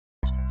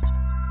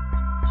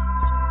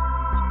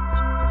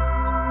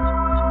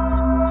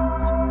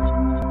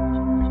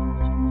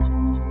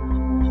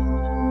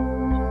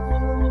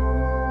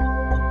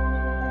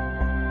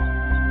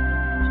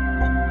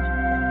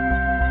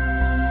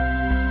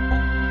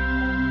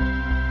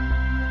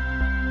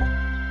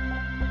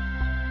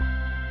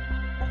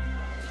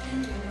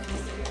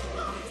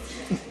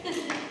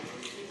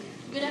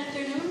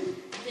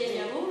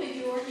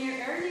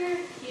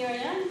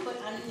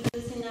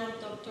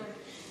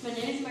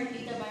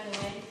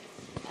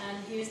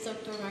is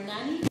Dr.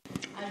 Magnani.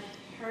 I've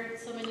heard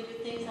so many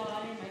good things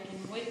about him. I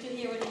can wait to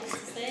hear what he has to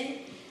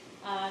say.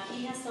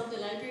 He has taught the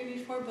library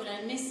before, but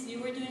I missed,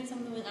 you were doing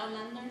something with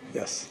Outlander?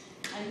 Yes.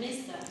 I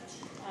missed that.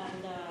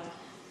 And,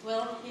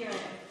 well, here I am.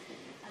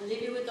 I'll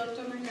leave you with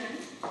Dr. Magnani.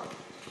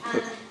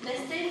 And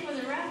let's stay for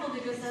the raffle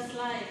because that's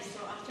live. So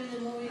after the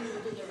movie,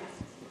 we'll do the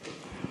raffle.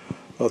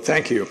 Well,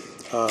 thank you.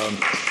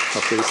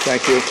 Please,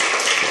 thank you.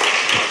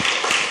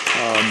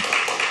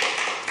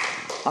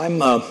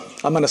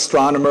 I'm an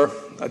astronomer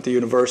at the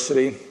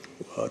university,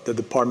 the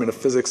Department of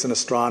Physics and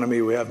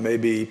Astronomy. We have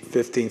maybe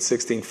 15,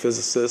 16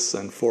 physicists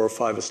and 4 or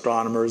 5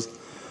 astronomers.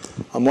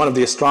 I'm one of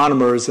the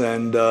astronomers,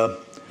 and I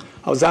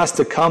was asked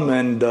to come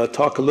and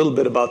talk a little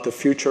bit about the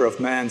future of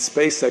manned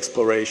space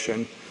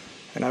exploration,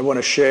 and I want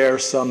to share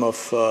some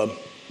of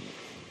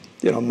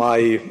my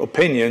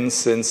opinions,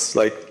 since,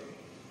 like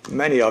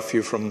many of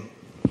you from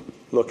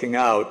looking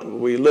out,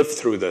 we lived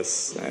through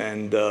this.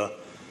 And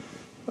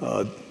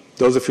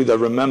those of you that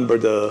remember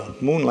the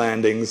moon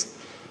landings,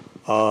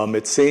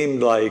 it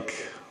seemed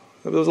like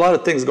there was a lot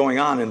of things going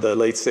on in the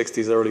late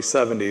 60s, early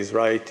 70s,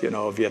 right?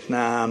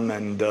 Vietnam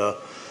and a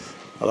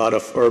lot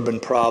of urban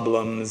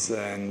problems,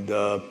 and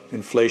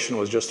inflation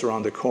was just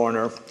around the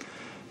corner.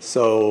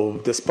 So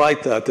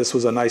despite that, this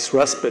was a nice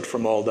respite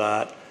from all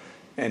that.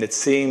 And it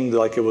seemed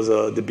like it was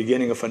the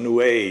beginning of a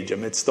new age.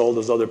 Amidst all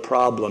those other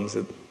problems,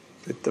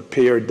 it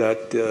appeared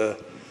that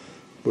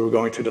we were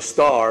going to the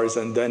stars,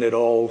 and then it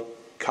all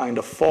kind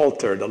of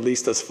faltered, at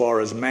least as far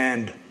as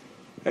manned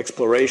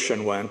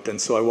exploration went. And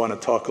so I want to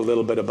talk a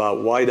little bit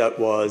about why that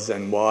was,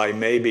 and why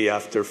maybe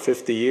after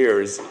 50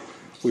 years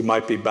we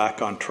might be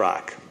back on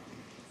track.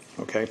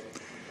 Okay?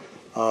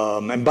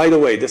 And by the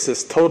way, this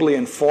is totally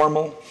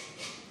informal.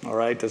 All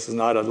right? This is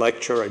not a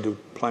lecture. I do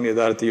plenty of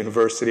that at the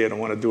university. I don't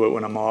want to do it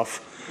when I'm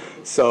off.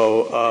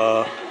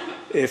 So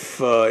if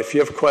you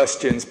have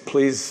questions,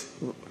 please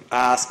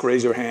ask,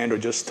 raise your hand, or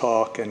just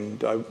talk.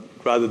 And I'd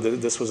rather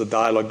this was a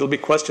dialogue. There'll be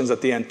questions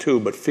at the end too,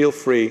 but feel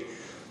free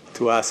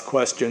to ask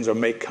questions or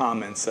make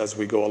comments as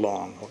we go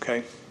along.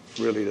 Okay?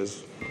 Really,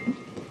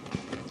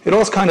 it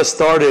all kind of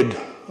started,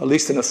 at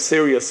least in a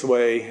serious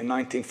way, in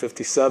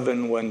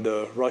 1957 when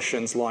the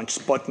Russians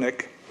launched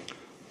Sputnik.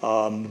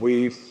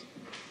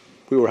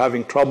 We were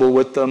having trouble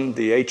with them.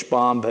 The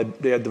H-bomb,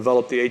 they had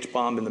developed the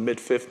H-bomb in the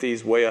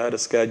mid-50s, way ahead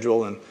of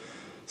schedule. And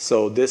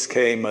so this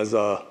came as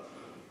a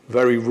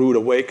very rude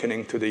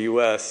awakening to the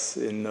U.S.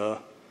 In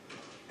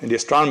the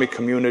astronomy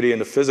community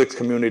and the physics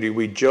community.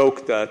 We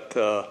joke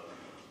that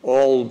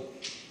all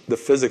the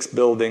physics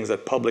buildings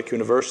at public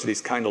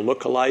universities kind of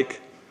look alike,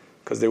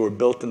 because they were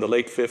built in the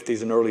late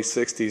 50s and early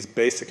 60s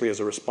basically as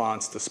a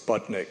response to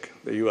Sputnik.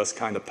 The U.S.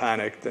 kind of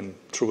panicked and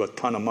threw a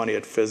ton of money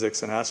at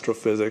physics and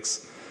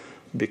astrophysics,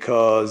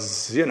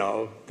 because,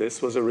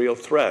 this was a real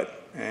threat.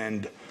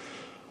 And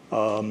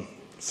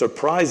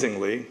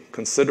surprisingly,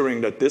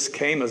 considering that this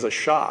came as a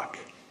shock,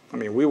 I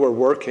mean, we were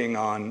working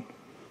on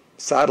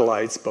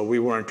satellites, but we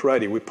weren't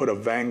ready. We put a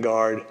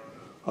Vanguard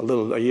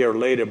a year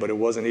later, but it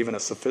wasn't even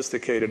as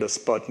sophisticated as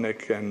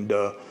Sputnik. And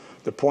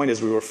the point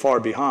is we were far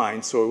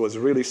behind. So it was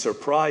really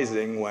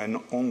surprising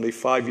when only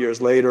 5 years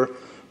later,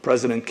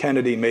 President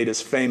Kennedy made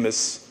his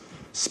famous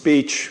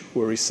speech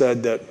where he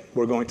said that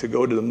we're going to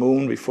go to the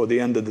moon before the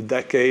end of the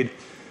decade,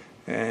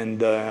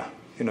 and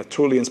in a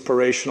truly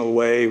inspirational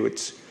way,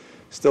 which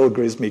still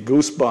gives me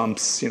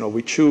goosebumps.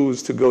 We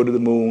choose to go to the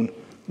moon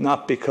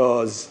not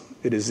because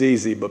it is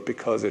easy, but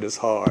because it is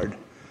hard.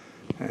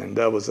 And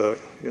that was an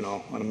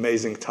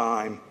amazing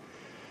time.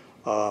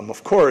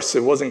 Of course,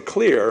 it wasn't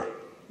clear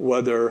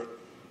whether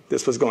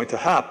this was going to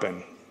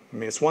happen. I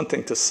mean, it's one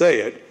thing to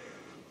say it,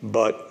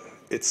 but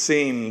it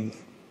seemed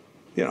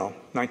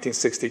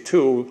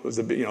 1962 was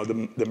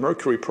the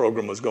Mercury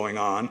program was going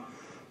on,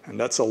 and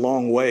that's a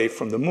long way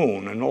from the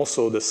moon. And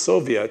also the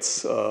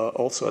Soviets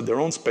also had their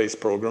own space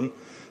program,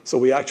 so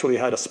we actually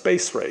had a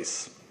space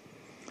race.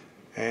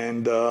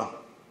 And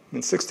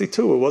in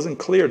 '62, it wasn't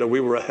clear that we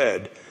were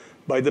ahead.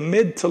 By the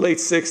mid to late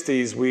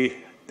 '60s, we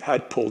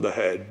had pulled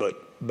ahead, but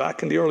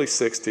back in the early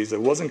 '60s,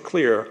 it wasn't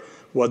clear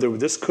whether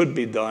this could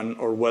be done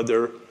or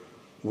whether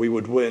we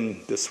would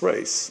win this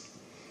race.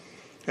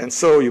 And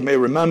so you may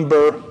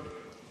remember,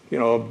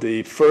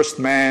 the first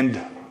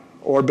manned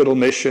orbital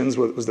missions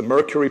was the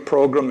Mercury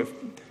program.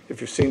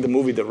 If you've seen the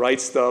movie The Right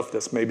Stuff,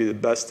 that's maybe the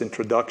best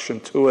introduction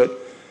to it.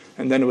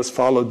 And then it was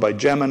followed by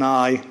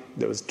Gemini.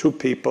 There was 2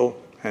 people,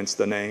 hence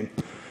the name.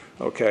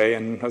 Okay,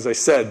 and as I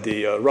said,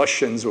 the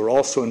Russians were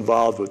also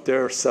involved with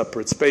their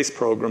separate space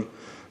program.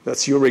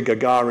 That's Yuri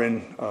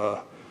Gagarin,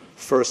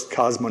 first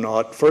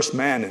cosmonaut, first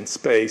man in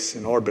space,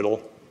 in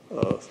orbital,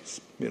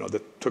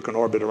 that took an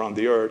orbit around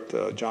the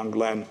Earth. John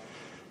Glenn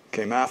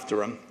came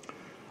after him.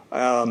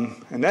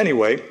 And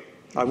anyway,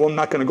 I'm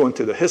not going to go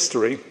into the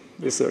history.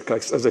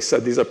 As I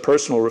said, these are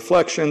personal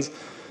reflections.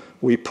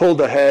 We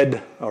pulled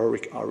ahead. Our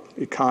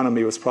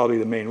economy was probably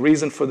the main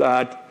reason for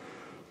that.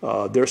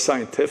 Their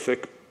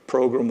scientific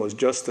program was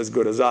just as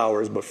good as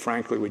ours, but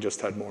frankly, we just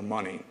had more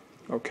money.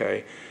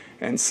 Okay,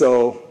 and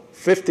so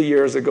 50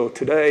 years ago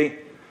today,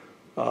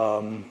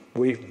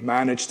 We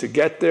managed to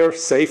get there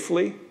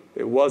safely.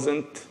 It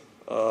wasn't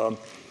a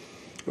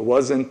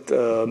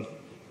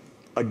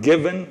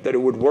given that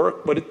it would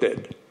work, but it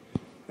did.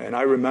 And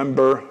I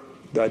remember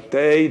that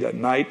day, that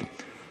night,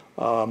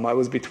 it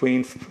was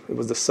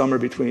the summer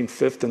between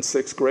 5th and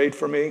 6th grade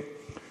for me.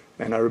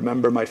 And I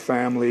remember my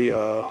family,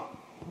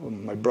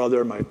 my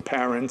brother, my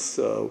parents,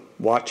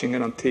 watching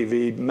it on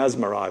TV,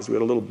 mesmerized. We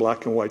had a little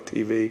black and white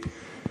TV.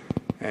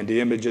 And the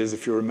images,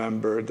 if you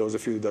remember, those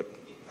of you that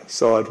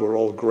saw it were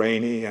all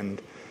grainy,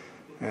 and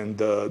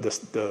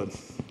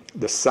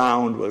the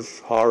sound was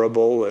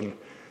horrible.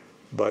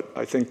 But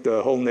I think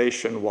the whole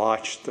nation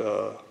watched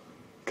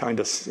kind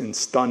of in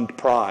stunned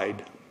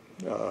pride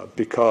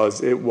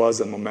because it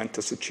was a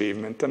momentous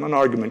achievement. And an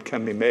argument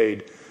can be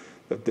made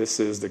that this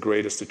is the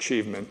greatest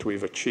achievement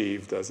we've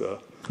achieved as a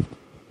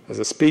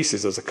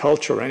species, as a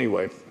culture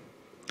anyway.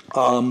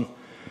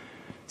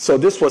 So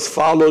this was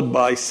followed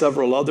by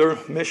several other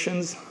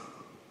missions.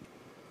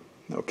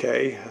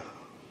 Okay.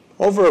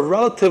 Over a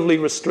relatively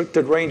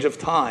restricted range of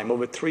time,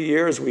 over 3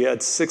 years, we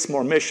had 6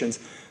 more missions,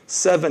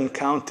 7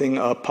 counting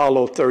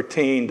Apollo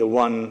 13, the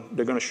one,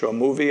 they're going to show a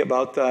movie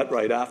about that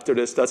right after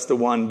this. That's the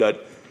one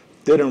that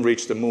didn't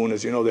reach the moon.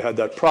 As you know, they had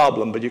that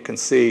problem, but you can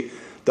see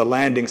the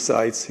landing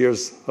sites.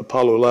 Here's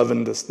Apollo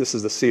 11. This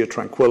is the Sea of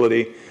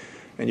Tranquility.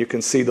 And you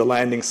can see the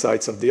landing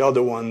sites of the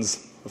other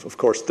ones. Of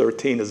course,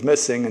 13 is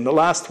missing. And the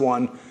last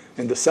one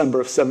in December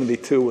of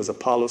 72 was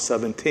Apollo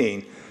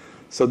 17.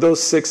 So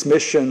those 6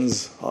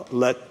 missions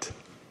let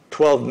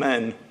 12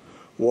 men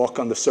walk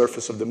on the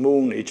surface of the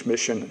moon. Each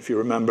mission, if you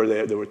remember,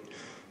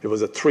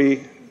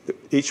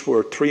 each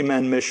were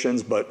 3-man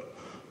missions, but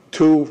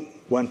 2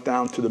 went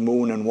down to the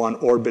moon and 1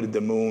 orbited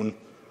the moon.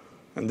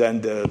 And then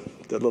the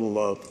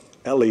little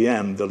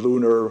LEM, the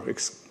Lunar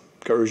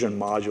Excursion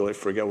Module, I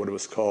forget what it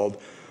was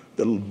called,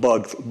 the little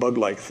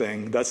bug-like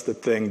thing, that's the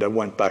thing that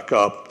went back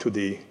up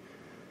to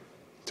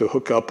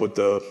hook up with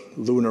the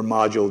lunar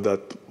module that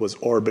was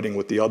orbiting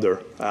with the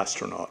other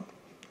astronaut.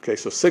 Okay,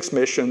 so 6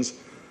 missions,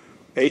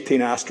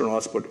 18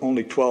 astronauts, but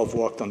only 12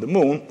 walked on the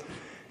moon.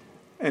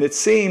 And it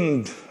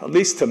seemed, at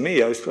least to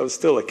me, I was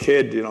still a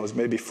kid, I was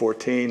maybe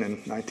 14 in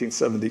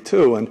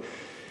 1972, and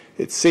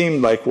it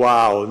seemed like,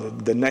 wow,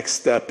 the next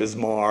step is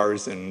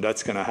Mars, and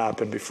that's going to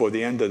happen before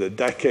the end of the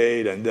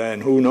decade, and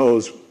then who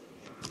knows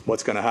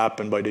what's going to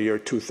happen by the year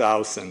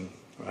 2000,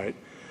 right?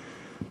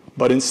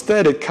 But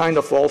instead, it kind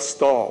of all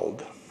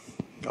stalled.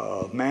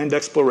 Manned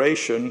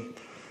exploration,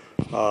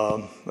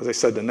 as I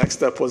said, the next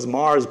step was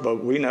Mars,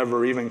 but we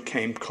never even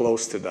came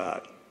close to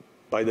that.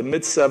 By the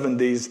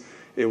mid-70s,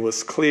 it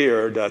was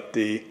clear that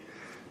the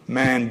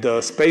manned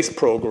space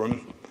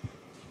program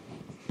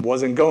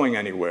wasn't going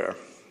anywhere.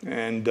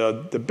 And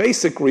the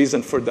basic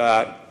reason for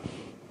that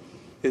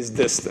is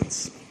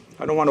distance.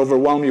 I don't want to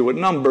overwhelm you with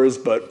numbers,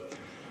 but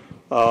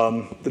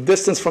the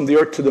distance from the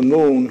Earth to the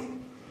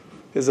moon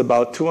is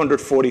about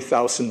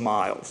 240,000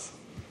 miles.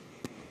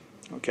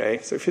 Okay,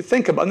 so if you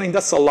think about it,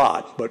 that's a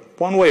lot, but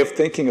one way of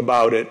thinking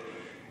about it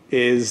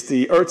is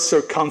the Earth's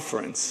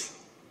circumference,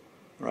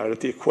 right, at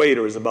the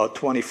equator is about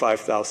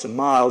 25,000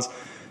 miles.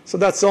 So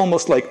that's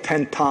almost like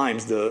 10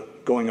 times the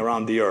going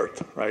around the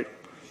Earth, right?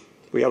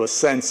 We have a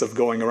sense of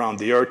going around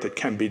the Earth. It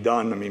can be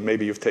done. I mean,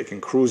 maybe you've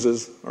taken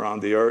cruises around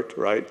the Earth,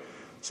 right?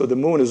 So the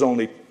moon is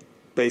only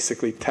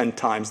basically 10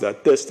 times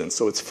that distance.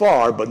 So it's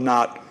far, but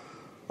not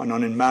an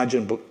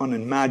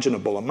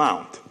unimaginable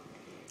amount,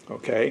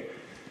 okay?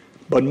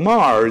 But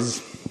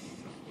Mars,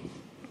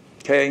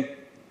 okay,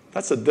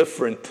 that's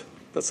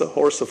a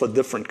horse of a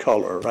different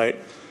color, right?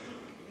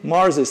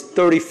 Mars is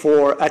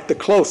 34 at the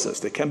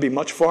closest. It can be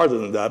much farther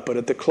than that, but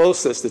at the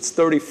closest, it's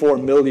 34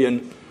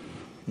 million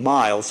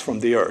miles from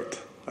the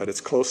Earth at its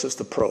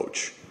closest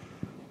approach,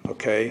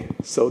 okay?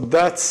 So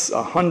that's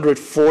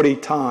 140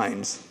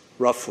 times,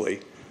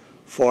 roughly,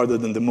 farther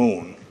than the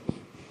moon.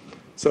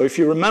 So if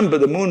you remember,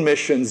 the moon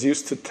missions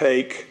used to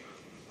take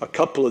a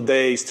couple of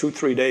days,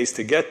 2-3 days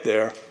to get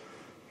there,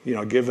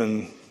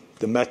 given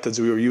the methods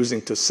we were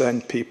using to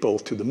send people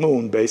to the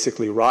moon,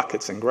 basically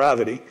rockets and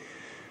gravity.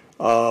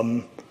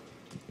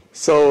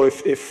 So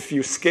if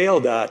you scale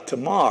that to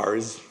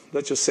Mars,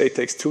 let's just say it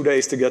takes 2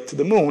 days to get to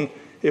the moon,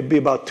 it'd be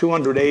about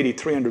 280,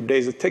 300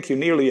 days. It'd take you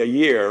nearly a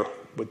year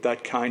with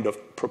that kind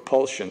of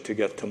propulsion to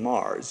get to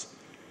Mars.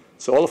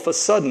 So all of a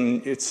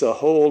sudden, it's a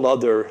whole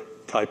other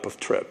type of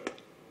trip,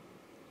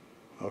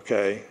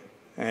 okay?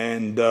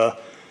 And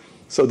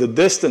so the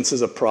distance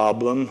is a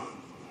problem,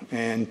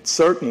 and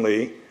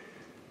certainly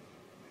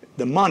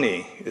the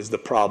money is the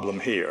problem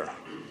here,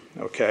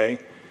 okay?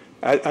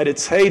 At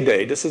its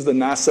heyday, this is the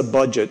NASA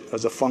budget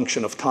as a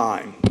function of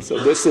time. So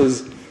this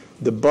is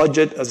the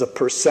budget as a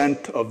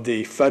percent of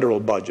the federal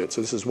budget.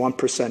 So this is 1%,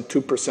 2%,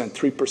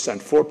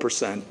 3%,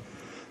 4%.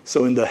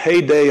 So in the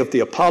heyday of the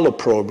Apollo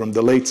program,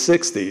 the late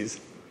 60s,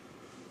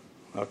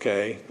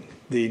 okay,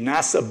 the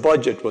NASA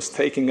budget was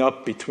taking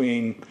up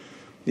between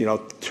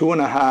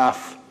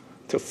 2.5%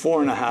 to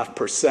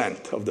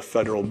 4.5% of the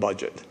federal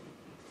budget.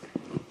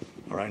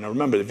 All right, now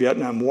remember, the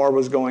Vietnam War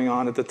was going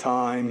on at the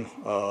time,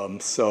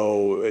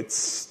 so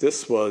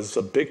this was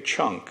a big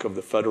chunk of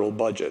the federal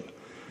budget.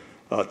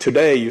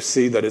 Today, you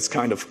see that it's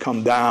kind of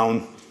come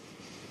down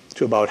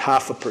to about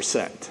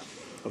 0.5%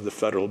 of the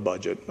federal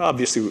budget.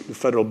 Obviously, the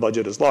federal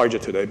budget is larger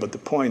today, but the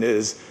point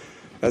is,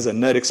 as a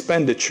net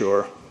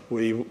expenditure,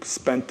 we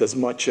spent as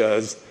much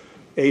as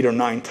 8 or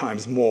 9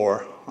 times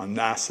more on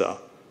NASA,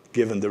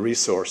 given the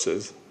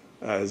resources,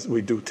 as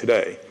we do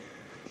today.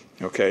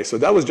 Okay, so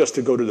that was just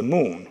to go to the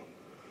moon.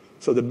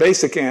 So the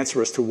basic answer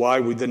as to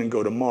why we didn't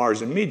go to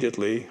Mars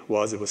immediately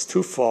was it was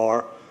too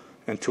far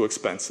and too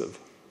expensive.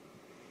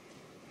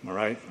 All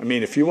right? I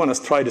mean, if you want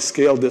to try to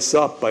scale this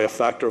up by a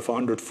factor of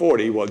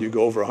 140, well, you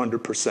go over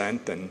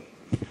 100%, and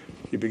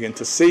you begin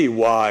to see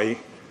why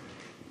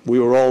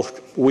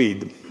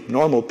the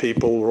normal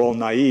people were all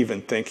naive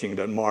in thinking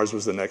that Mars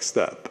was the next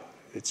step.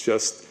 It's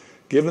just,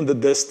 given the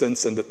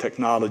distance and the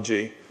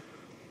technology,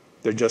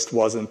 there just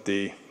wasn't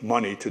the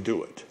money to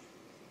do it.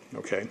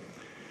 Okay?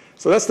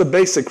 So that's the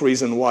basic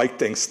reason why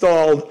things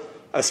stalled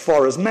as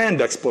far as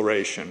manned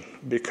exploration,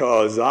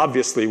 because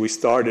obviously we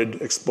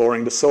started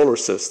exploring the solar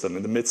system.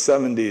 In the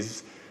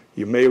mid-'70s,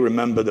 you may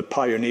remember the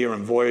Pioneer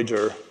and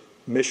Voyager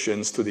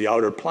missions to the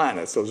outer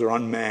planets. Those are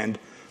unmanned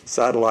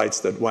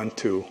satellites that went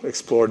to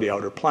explore the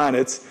outer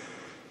planets.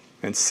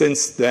 And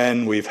since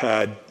then, we've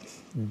had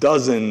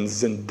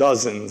dozens and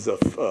dozens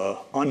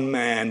of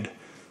unmanned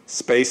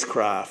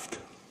spacecraft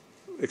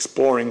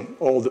exploring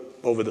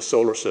over the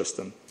solar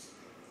system.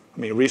 I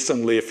mean,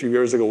 recently, a few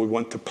years ago, we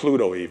went to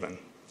Pluto even,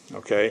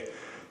 okay?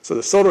 So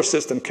the solar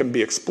system can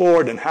be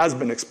explored and has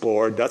been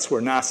explored. That's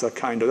where that's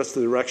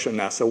the direction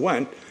NASA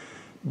went,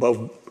 but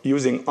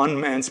using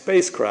unmanned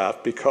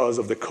spacecraft because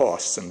of the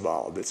costs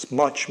involved. It's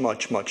much,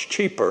 much, much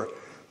cheaper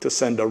to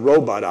send a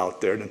robot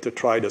out there than to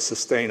try to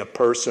sustain a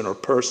person or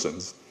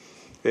persons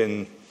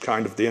in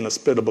kind of the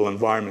inhospitable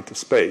environment of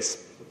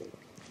space.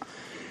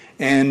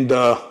 And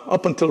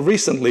up until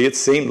recently, it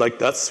seemed like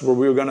that's where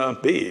we were going to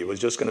be. It was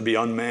just going to be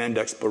unmanned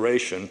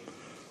exploration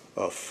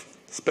of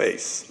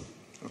space,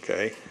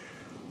 okay?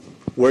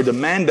 Where the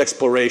manned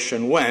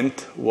exploration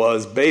went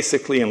was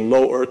basically in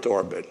low Earth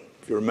orbit.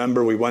 If you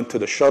remember, we went to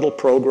the shuttle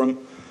program,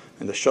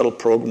 and the shuttle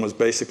program was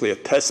basically a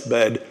test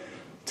bed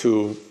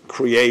to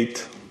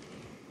create,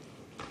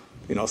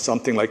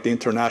 something like the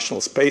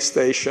International Space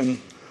Station.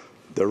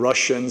 The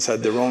Russians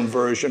had their own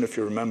version, if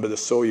you remember the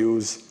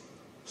Soyuz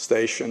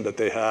station that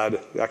they had.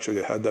 Actually,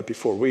 they had that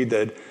before we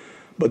did.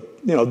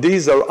 But,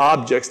 these are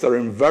objects that are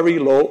in very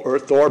low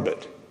Earth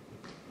orbit.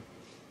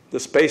 The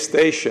space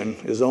station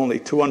is only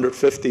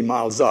 250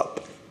 miles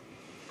up.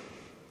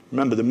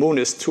 Remember, the moon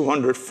is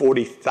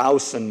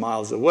 240,000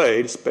 miles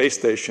away. The space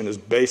station is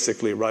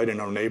basically right in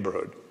our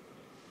neighborhood.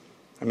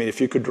 I mean, if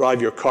you could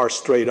drive your car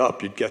straight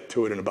up, you'd get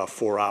to it in about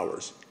 4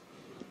 hours.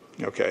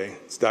 Okay,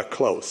 it's that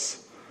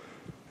close.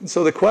 And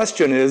so the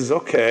question is,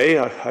 okay,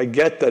 I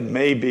get that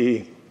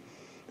maybe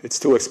it's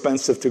too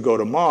expensive to go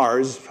to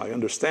Mars. I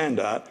understand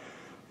that.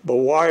 But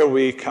why are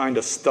we kind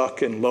of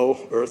stuck in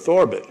low Earth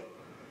orbit?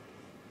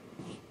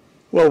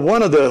 Well,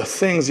 one of the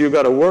things you've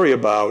got to worry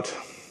about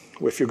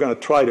if you're going to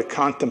try to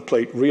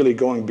contemplate really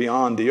going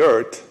beyond the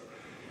Earth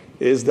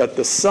is that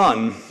the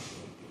sun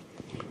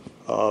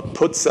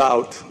puts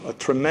out a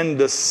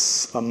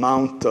tremendous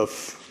amount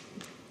of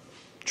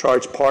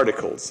charged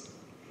particles,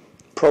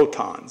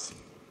 protons,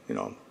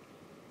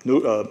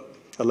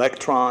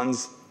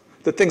 electrons,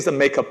 the things that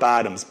make up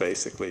atoms,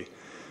 basically.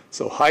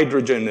 So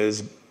hydrogen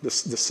is, the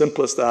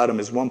simplest atom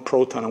is 1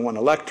 proton and 1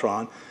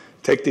 electron.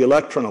 Take the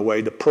electron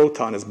away, the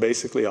proton is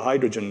basically a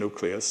hydrogen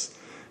nucleus,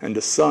 and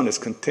the sun is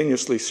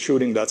continuously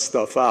shooting that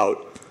stuff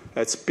out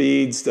at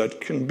speeds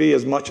that can be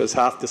as much as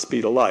half the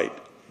speed of light.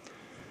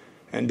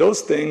 And those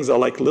things are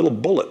like little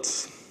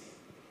bullets,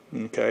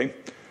 okay?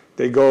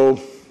 They're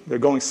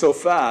going so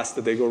fast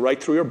that they go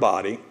right through your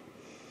body,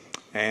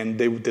 and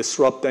they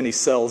disrupt any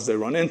cells they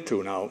run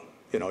into. Now,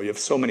 you have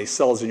so many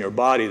cells in your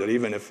body that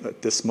even if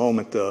at this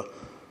moment a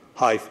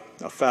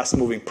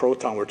fast-moving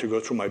proton were to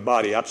go through my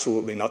body,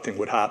 absolutely nothing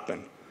would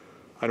happen.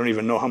 I don't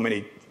even know how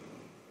many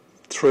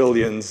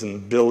trillions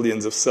and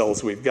billions of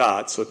cells we've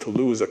got, so to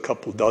lose a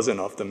couple dozen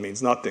of them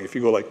means nothing. If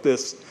you go like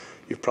this,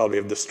 you probably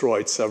have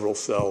destroyed several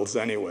cells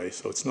anyway,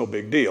 so it's no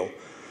big deal.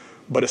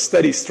 But a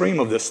steady stream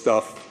of this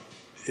stuff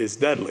is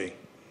deadly,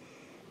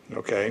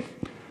 okay?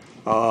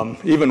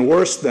 Even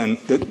worse than,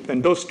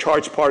 and those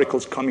charged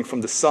particles coming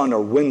from the sun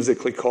are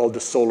whimsically called the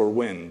solar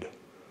wind.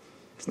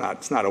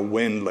 It's not a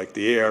wind like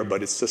the air,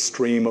 but it's a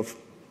stream of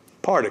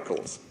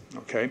particles,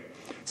 okay?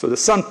 So the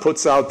sun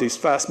puts out these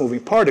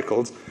fast-moving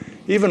particles.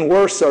 Even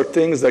worse are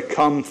things that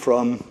come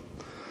from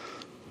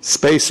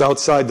space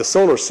outside the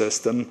solar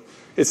system.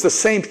 It's the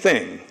same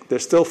thing. They're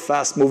still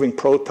fast-moving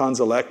protons,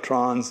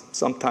 electrons,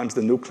 sometimes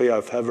the nuclei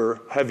of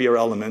heavier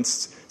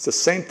elements. It's the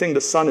same thing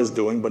the sun is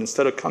doing, but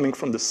instead of coming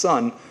from the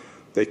sun,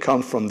 they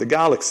come from the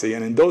galaxy.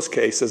 And in those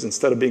cases,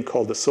 instead of being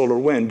called the solar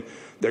wind,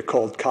 they're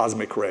called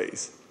cosmic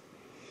rays.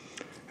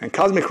 And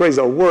cosmic rays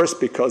are worse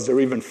because they're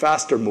even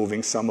faster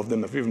moving. Some of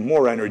them have even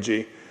more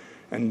energy,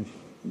 and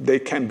they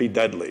can be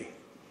deadly.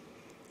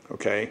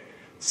 okay?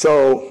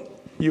 So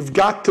you've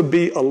got to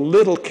be a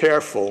little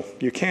careful.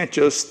 You can't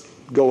just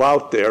go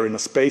out there in a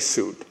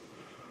spacesuit,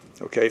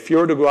 okay? If you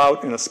were to go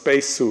out in a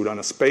spacesuit on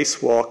a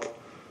spacewalk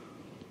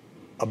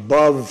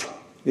above,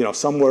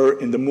 somewhere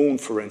in the moon,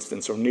 for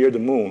instance, or near the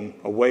moon,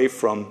 away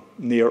from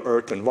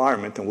near-Earth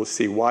environment, and we'll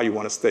see why you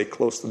want to stay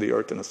close to the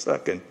Earth in a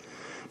second.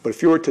 But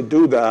if you were to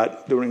do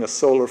that during a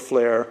solar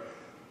flare,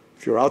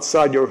 if you're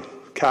outside your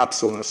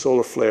capsule in a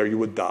solar flare, you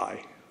would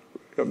die.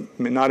 I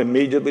mean, not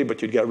immediately,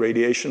 but you'd get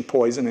radiation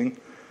poisoning,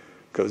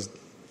 because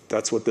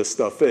that's what this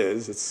stuff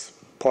is. It's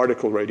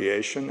particle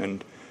radiation,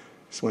 and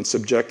when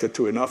subjected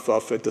to enough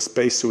of it, the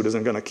spacesuit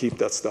isn't going to keep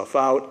that stuff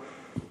out,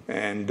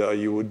 and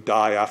you would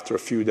die after a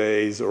few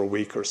days or a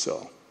week or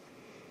so.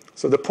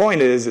 So the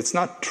point is, it's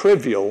not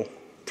trivial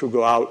to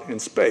go out in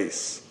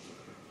space,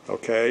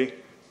 okay?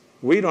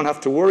 We don't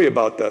have to worry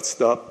about that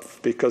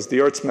stuff because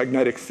the Earth's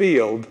magnetic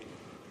field,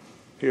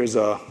 here's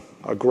a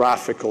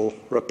graphical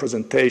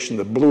representation.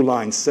 The blue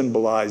lines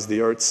symbolize the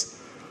Earth's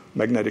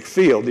magnetic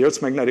field. The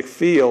Earth's magnetic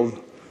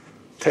field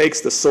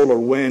takes the solar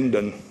wind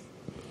and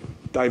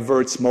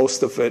diverts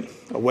most of it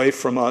away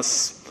from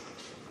us.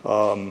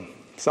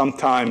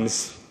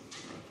 Sometimes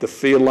the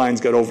field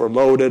lines get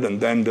overloaded, and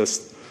then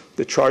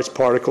the charged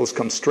particles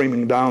come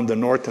streaming down the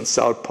north and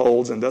south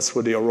poles, and that's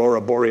where the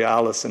aurora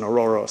borealis and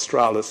aurora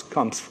australis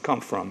come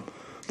from.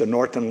 The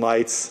northern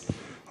lights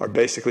are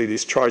basically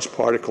these charged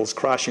particles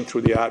crashing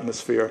through the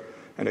atmosphere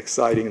and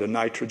exciting the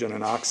nitrogen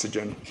and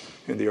oxygen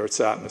in the Earth's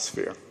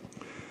atmosphere.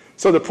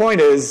 So the point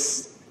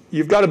is,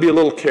 you've got to be a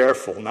little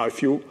careful. Now,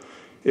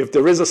 if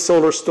there is a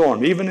solar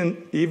storm, even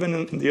in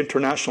the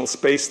International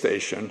Space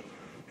Station,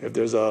 if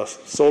there's a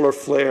solar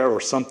flare or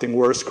something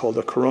worse called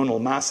a coronal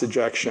mass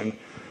ejection,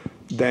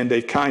 then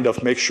they kind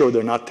of make sure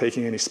they're not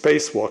taking any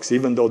spacewalks,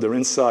 even though they're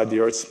inside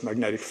the Earth's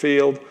magnetic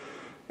field,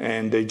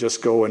 and they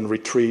just go and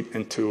retreat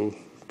into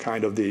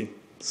kind of the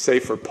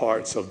safer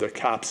parts of the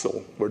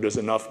capsule where there's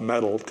enough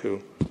metal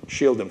to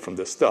shield them from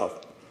this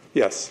stuff.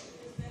 Yes?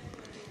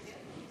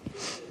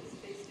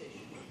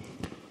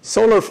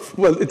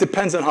 Well, it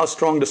depends on how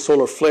strong the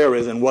solar flare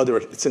is and whether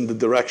it's in the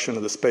direction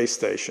of the space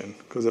station.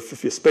 Because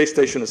if your space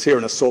station is here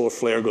and a solar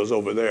flare goes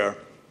over there,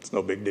 it's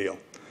no big deal.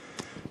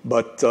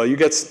 But you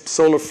get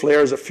solar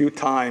flares a few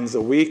times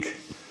a week.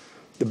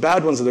 The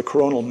bad ones are the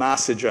coronal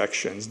mass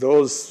ejections.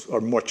 Those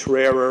are much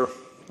rarer.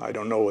 I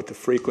don't know what the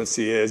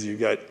frequency is. You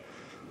get,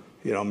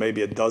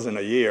 maybe a dozen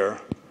a year.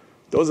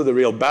 Those are the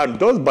real bad.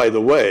 Those, by the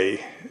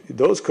way,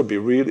 those could be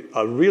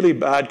a really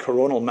bad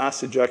coronal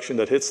mass ejection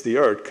that hits the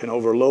Earth can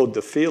overload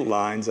the field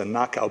lines and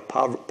knock out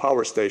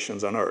power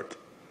stations on Earth.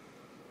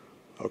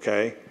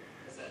 Okay?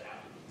 Has that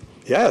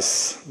happened?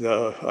 Yes.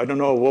 I don't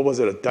know, what was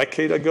it, a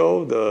decade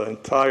ago? The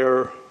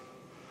entire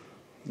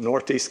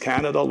northeast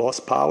Canada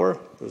lost power.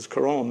 There was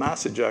coronal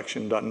mass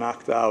ejection that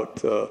knocked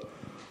out a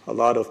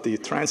lot of the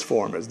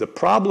transformers. The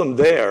problem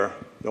there,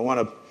 don't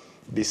want to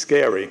be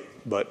scary,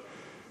 but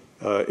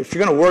if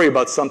you're going to worry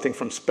about something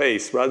from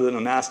space rather than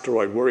an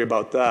asteroid, worry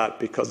about that,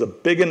 because a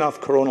big enough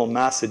coronal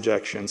mass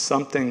ejection,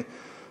 something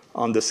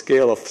on the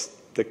scale of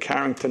the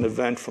Carrington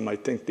event from, I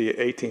think, the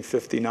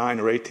 1859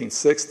 or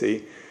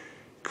 1860,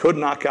 could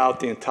knock out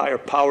the entire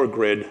power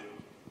grid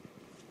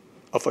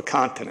of a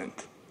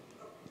continent.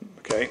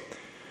 Okay?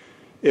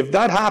 If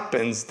that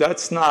happens,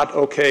 that's not,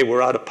 okay,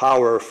 we're out of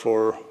power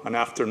for an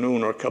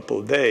afternoon or a couple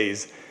of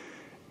days.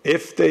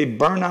 If they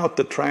burn out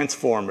the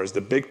transformers,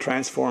 the big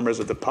transformers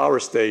at the power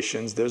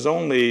stations, there's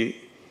only,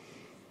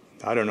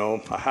 I don't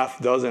know, a half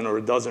dozen or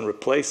a dozen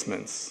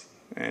replacements.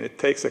 And it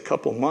takes a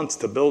couple months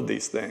to build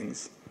these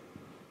things.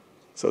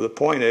 So the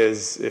point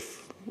is,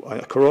 if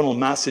a coronal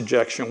mass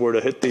ejection were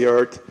to hit the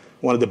Earth,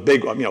 one of the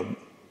big,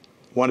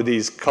 one of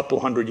these couple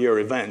 100-year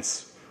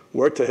events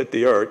were to hit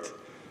the Earth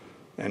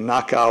and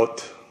knock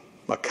out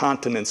a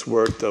continent's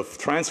worth of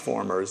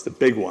transformers, the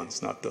big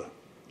ones, not the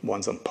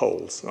ones on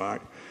poles, all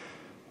right?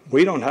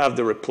 We don't have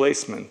the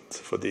replacement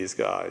for these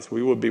guys.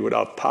 We would be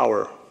without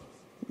power.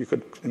 You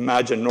could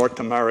imagine North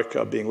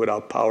America being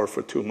without power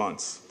for 2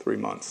 months, 3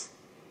 months.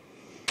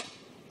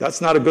 That's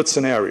not a good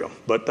scenario,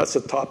 but that's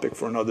a topic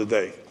for another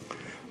day.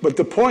 But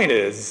the point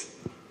is,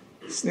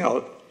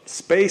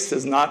 space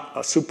is not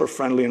a super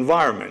friendly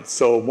environment.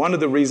 So one of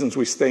the reasons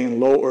we stay in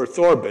low Earth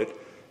orbit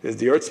is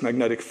the Earth's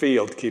magnetic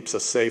field keeps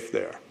us safe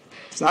there.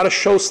 It's not a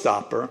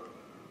showstopper.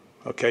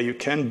 Okay, you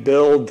can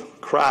build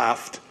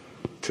craft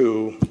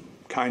to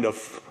kind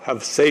of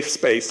have safe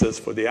spaces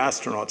for the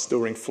astronauts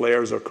during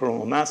flares or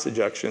coronal mass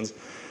ejections.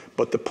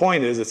 But the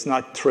point is, it's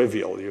not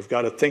trivial. You've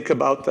got to think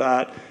about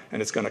that,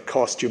 and it's going to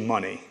cost you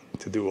money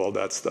to do all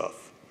that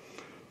stuff.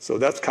 So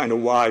that's kind of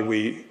why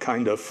we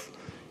kind of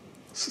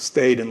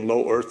stayed in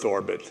low Earth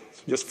orbit,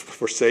 just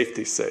for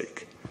safety's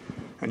sake.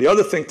 And the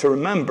other thing to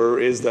remember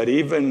is that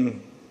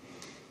even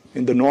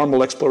in the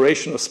normal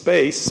exploration of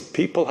space,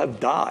 people have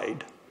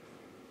died.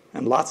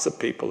 And lots of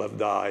people have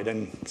died.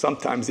 And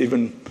sometimes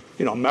even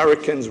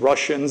Americans,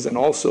 Russians, and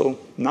also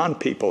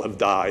non-people have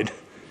died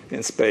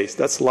in space.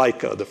 That's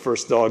Laika, the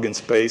first dog in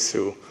space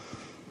who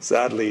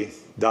sadly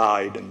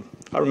died. And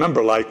I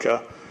remember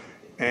Laika.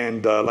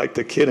 And like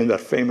the kid in that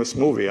famous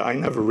movie, I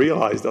never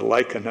realized that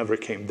Laika never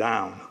came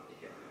down.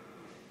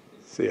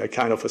 See, I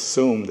kind of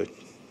assumed that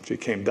she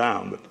came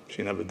down, but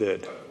she never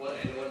did. And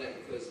wasn't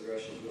that because the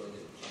Russians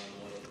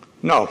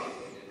wanted No. they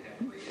didn't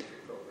have a re-entry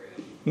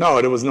program?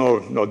 No, there was no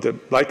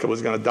Laika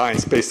was going to die in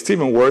space. It's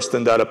even worse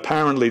than that.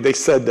 Apparently, they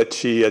said that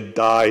she had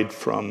died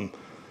from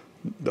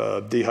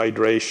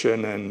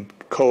dehydration and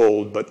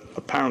cold, but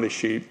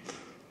apparently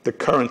the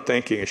current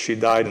thinking is she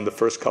died in the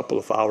first couple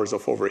of hours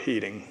of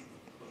overheating.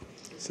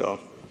 So,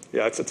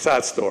 yeah, it's a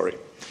sad story.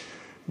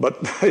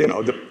 But,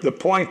 the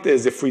point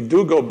is, if we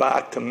do go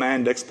back to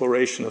manned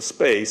exploration of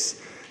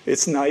space,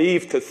 it's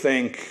naive to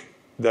think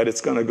that it's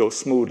going to go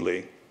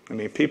smoothly. I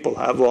mean, people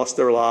have lost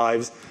their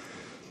lives,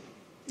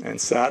 and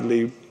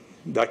sadly,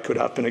 that could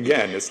happen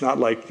again. It's not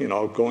like,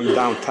 going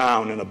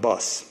downtown in a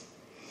bus.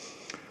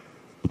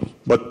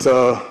 But,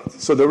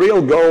 so the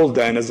real goal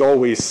then has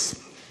always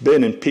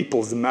been, in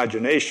people's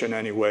imagination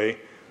anyway,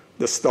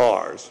 the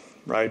stars,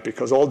 right?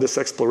 Because all this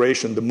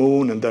exploration, the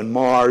moon and then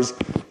Mars,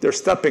 they're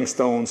stepping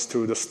stones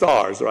to the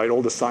stars, right?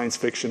 All the science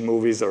fiction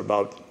movies are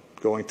about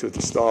going to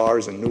the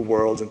stars and new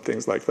worlds and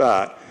things like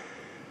that.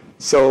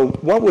 So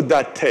what would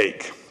that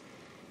take?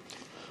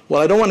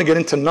 Well, I don't want to get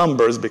into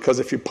numbers because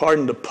if you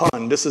pardon the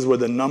pun, this is where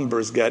the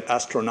numbers get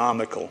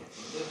astronomical,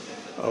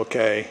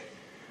 okay?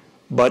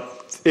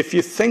 But if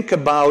you think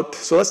about,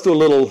 so let's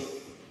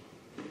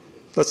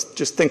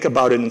just think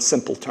about it in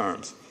simple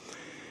terms.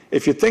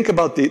 If you think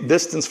about the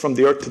distance from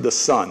the Earth to the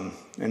Sun,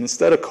 and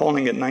instead of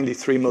calling it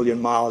 93 million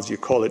miles, you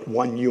call it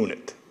 1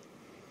 unit.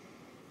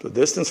 The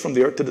distance from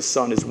the Earth to the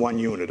Sun is 1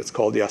 unit. It's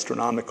called the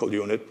astronomical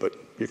unit, but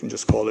you can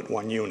just call it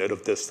 1 unit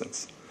of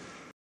distance.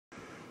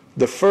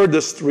 The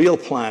furthest real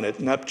planet,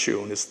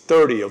 Neptune, is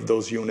 30 of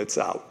those units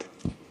out.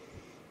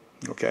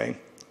 Okay?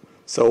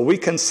 So we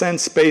can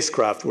send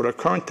spacecraft. With our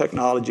current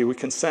technology, we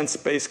can send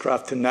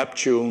spacecraft to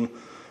Neptune,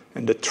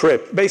 and the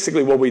trip,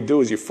 basically what we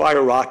do is you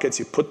fire rockets,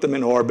 you put them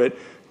in orbit,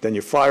 then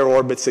you fire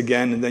orbits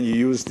again, and then you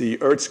use the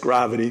Earth's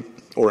gravity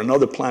or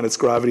another planet's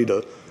gravity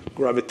to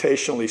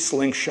gravitationally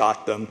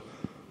slingshot them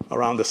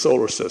around the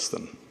solar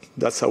system.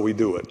 That's how we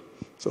do it.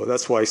 So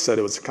that's why I said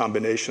it was a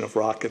combination of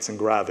rockets and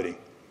gravity.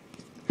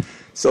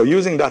 So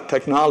using that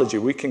technology,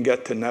 we can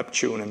get to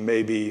Neptune in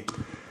maybe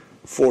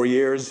 4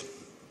 years,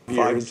 5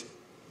 years.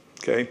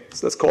 Okay,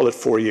 so let's call it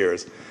 4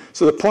 years.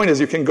 So the point is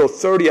you can go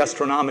 30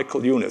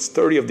 astronomical units,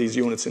 30 of these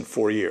units in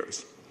 4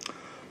 years.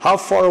 How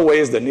far away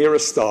is the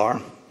nearest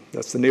star?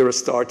 That's the nearest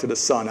star to the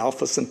sun,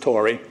 Alpha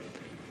Centauri.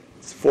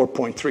 It's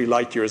 4.3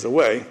 light years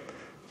away.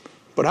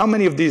 But how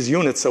many of these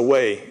units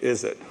away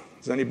is it?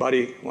 Does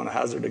anybody want to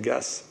hazard a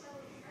guess?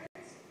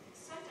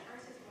 Sun to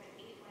Earth is about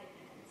 8 light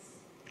minutes.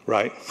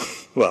 Right.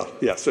 Well,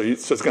 yeah, so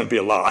it's going to be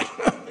a lot.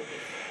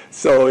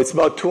 So it's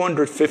about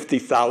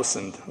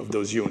 250,000 of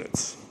those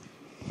units.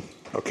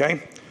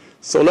 Okay?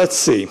 So let's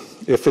see.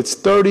 If it's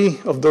 30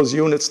 of those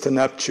units to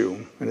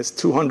Neptune, and it's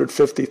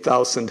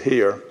 250,000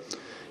 here,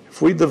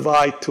 if we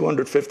divide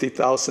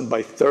 250,000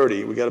 by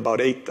 30, we get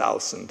about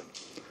 8,000.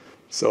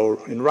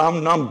 So in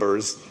round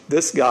numbers,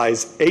 this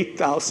guy's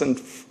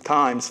 8,000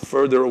 times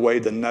further away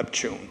than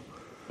Neptune.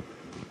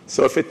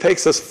 So if it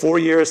takes us 4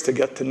 years to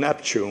get to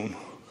Neptune,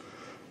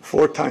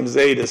 4 times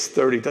 8 is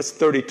 30. That's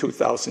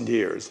 32,000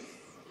 years.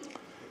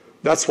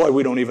 That's why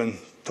we don't even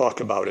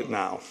talk about it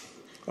now.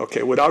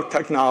 Okay, without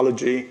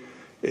technology,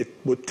 it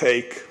would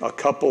take a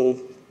couple,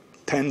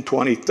 10,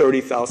 20,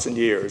 30,000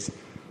 years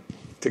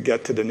to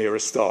get to the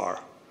nearest star.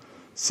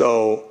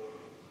 So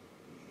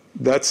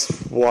that's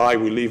why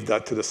we leave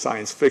that to the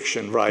science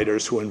fiction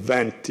writers who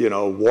invent,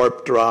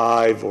 warp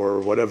drive or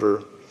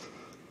whatever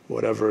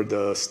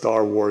the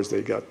Star Wars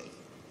they got.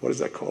 What is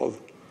that called?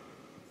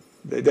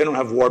 They don't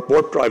have warp.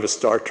 Warp drive is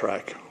Star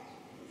Trek.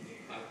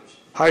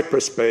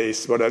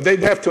 Hyperspace, whatever. They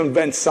have to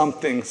invent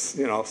something,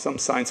 some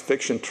science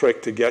fiction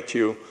trick to get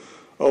you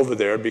over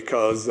there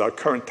because our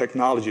current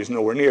technology is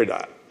nowhere near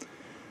that.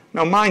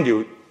 Now, mind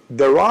you,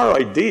 there are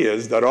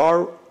ideas that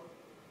are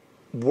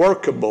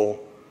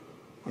workable.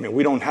 I mean,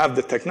 we don't have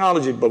the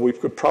technology, but we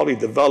could probably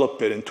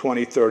develop it in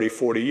 20, 30,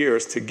 40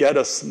 years to get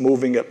us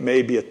moving at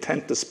maybe a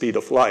tenth the speed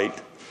of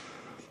light.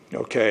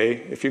 Okay,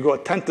 if you go a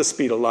tenth the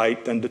speed of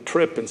light, then the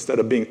trip, instead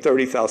of being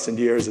 30,000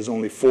 years, is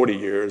only 40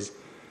 years.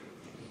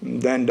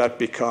 Then that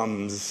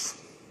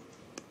becomes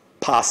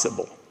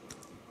possible.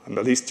 And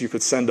at least you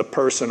could send a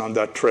person on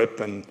that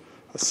trip, and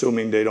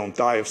assuming they don't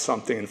die of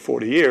something in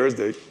 40 years,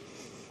 they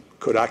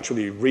could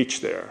actually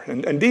reach there.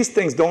 And these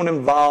things don't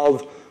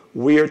involve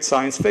weird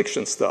science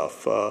fiction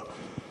stuff.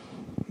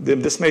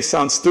 This may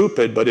sound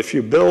stupid, but if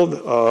you build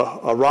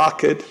a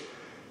rocket,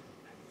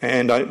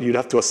 and you'd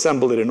have to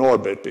assemble it in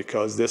orbit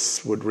because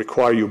this would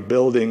require you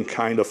building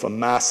kind of a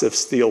massive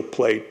steel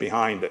plate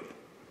behind it.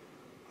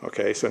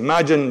 Okay, so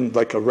imagine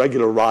like a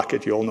regular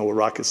rocket. You all know what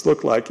rockets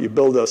look like. You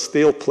build a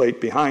steel plate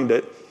behind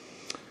it,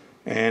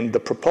 and the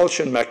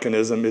propulsion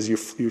mechanism is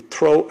you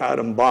throw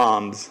atom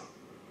bombs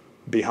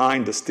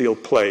behind the steel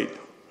plate.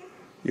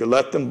 You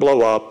let them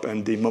blow up,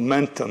 and the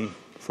momentum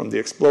from the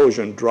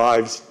explosion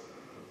drives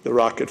the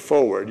rocket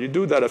forward. You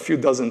do that a few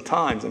dozen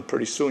times, and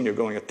pretty soon you're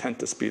going a tenth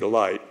the speed of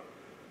light.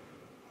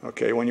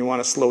 Okay, when you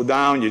want to slow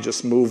down, you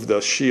just move the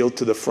shield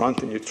to the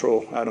front and you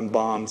throw atom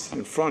bombs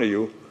in front of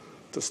you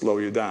to slow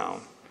you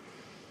down.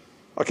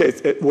 Okay,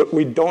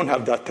 we don't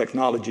have that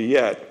technology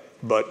yet,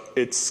 but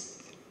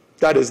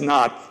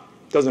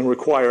doesn't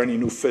require any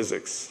new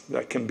physics.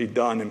 That can be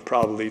done in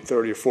probably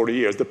 30 or 40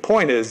 years. The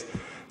point is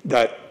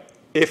that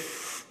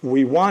if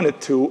we wanted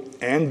to,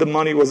 and the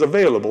money was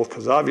available,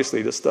 because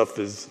obviously this stuff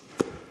is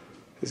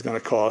going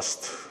to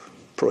cost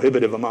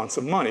prohibitive amounts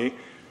of money,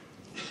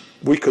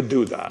 we could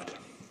do that.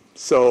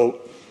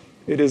 So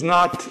it is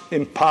not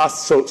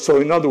impossible.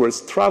 So in other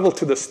words, travel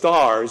to the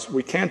stars,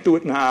 we can't do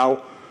it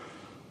now.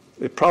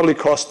 It probably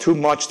costs too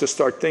much to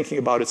start thinking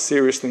about it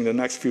seriously in the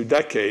next few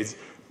decades,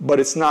 but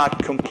it's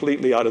not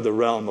completely out of the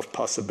realm of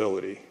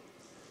possibility.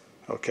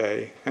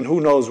 Okay? And who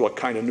knows what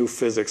kind of new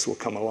physics will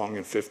come along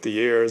in 50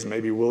 years.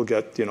 Maybe we'll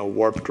get,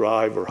 warp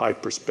drive or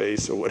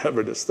hyperspace or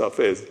whatever this stuff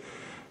is.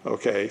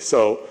 Okay?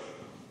 So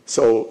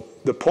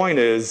the point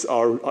is,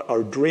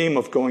 our dream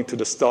of going to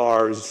the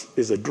stars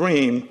is a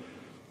dream,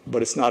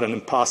 but it's not an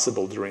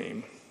impossible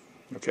dream.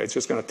 Okay? It's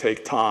just going to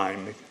take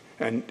time.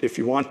 And if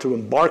you want to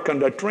embark on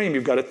that dream,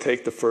 you've got to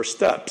take the first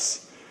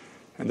steps.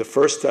 And the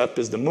first step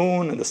is the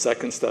moon, and the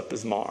second step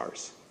is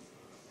Mars.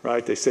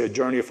 Right? They say a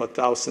journey of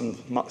 1,000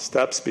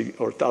 steps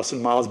or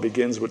 1,000 miles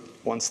begins with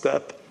one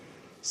step.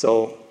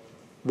 So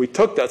we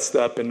took that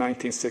step in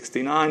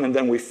 1969, and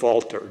then we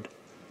faltered.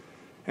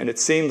 And it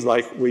seems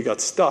like we got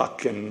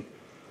stuck. And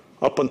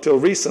up until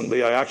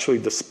recently, I actually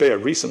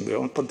despaired.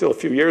 Up until a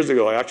few years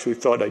ago, I actually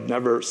thought I'd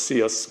never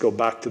see us go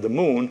back to the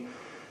moon.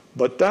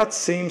 But that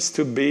seems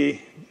to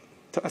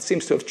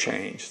have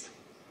changed.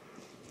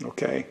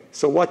 Okay?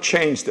 So what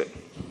changed it?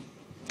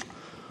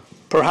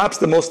 Perhaps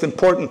the most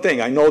important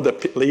thing, I know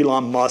that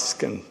Elon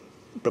Musk and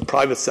the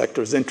private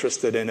sector is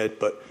interested in it,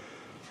 but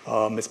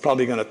it's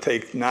probably going to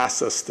take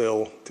NASA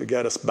still to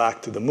get us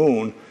back to the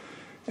moon.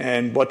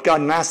 And what got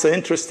NASA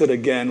interested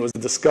again was the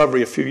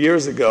discovery a few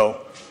years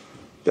ago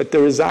that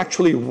there is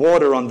actually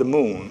water on the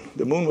moon.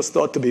 The moon was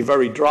thought to be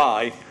very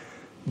dry,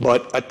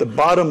 but at the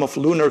bottom of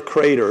lunar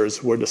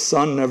craters where the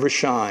sun never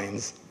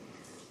shines,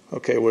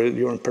 okay, where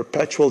you're in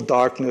perpetual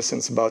darkness and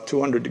it's about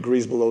 200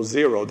 degrees below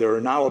zero,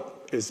 there now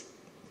is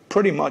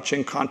pretty much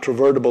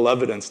incontrovertible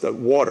evidence that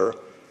water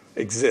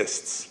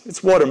exists.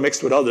 It's water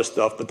mixed with other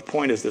stuff, but the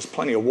point is there's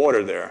plenty of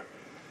water there.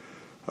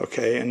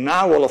 Okay, and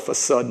now all of a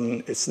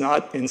sudden, it's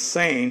not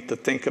insane to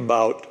think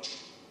about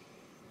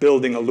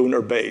building a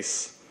lunar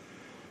base.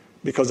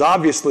 Because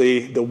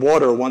obviously, the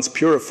water, once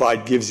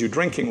purified, gives you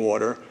drinking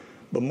water,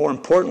 but more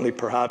importantly,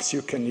 perhaps,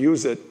 you can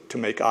use it to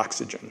make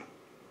oxygen.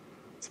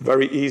 It's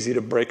very easy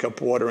to break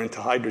up water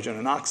into hydrogen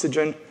and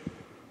oxygen.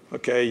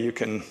 Okay, you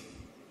can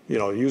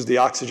use the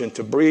oxygen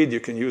to breathe, you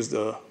can use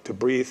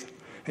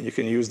and you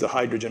can use the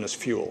hydrogen as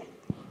fuel.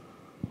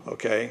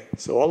 Okay?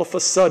 So all of a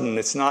sudden,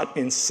 it's not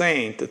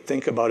insane to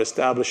think about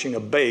establishing a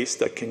base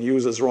that can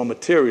use as raw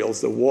materials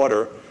the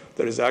water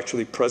that is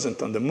actually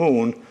present on the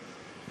moon.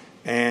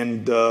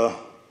 And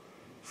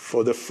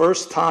for the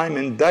first time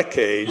in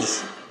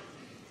decades,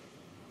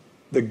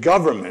 the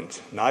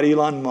government, not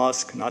Elon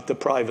Musk, not the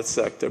private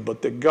sector,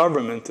 but the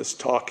government is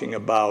talking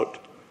about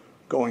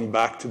going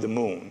back to the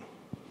moon.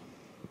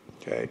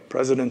 Okay,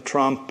 President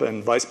Trump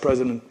and Vice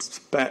President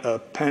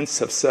Pence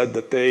have said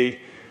that they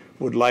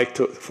would like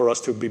for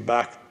us to be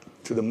back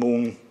to the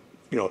moon,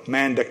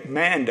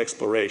 manned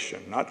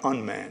exploration, not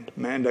unmanned,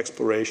 manned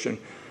exploration,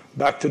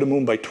 back to the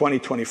moon by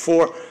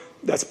 2024.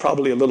 That's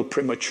probably a little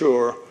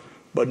premature,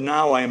 but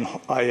now I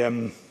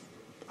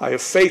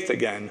have faith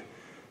again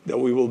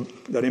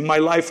that in my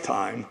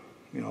lifetime,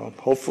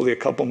 hopefully a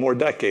couple more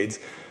decades,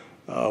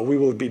 we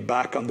will be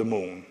back on the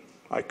moon.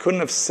 I couldn't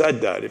have said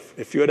that.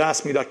 If you had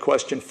asked me that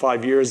question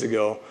 5 years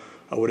ago,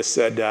 I would have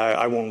said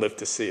I won't live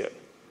to see it.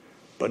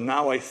 But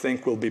now I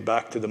think we'll be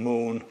back to the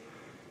moon.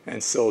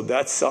 And so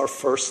that's our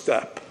first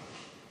step.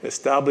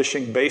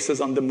 Establishing bases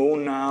on the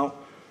moon now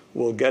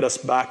will get us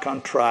back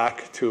on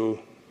track to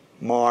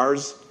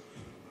Mars.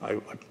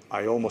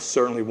 I almost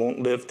certainly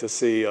won't live to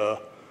see a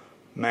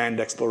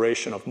manned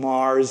exploration of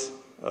Mars.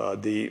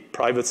 The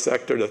private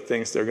sector that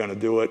thinks they're going to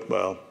do it,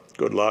 well,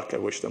 good luck. I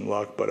wish them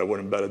luck, but I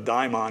wouldn't bet a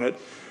dime on it.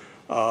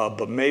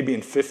 But maybe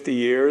in 50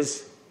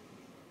 years,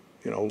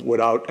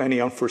 without any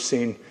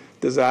unforeseen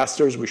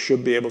disasters, we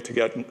should be able to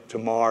get to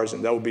Mars,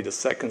 and that would be the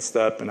second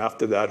step, and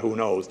after that, who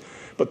knows.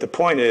 But the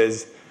point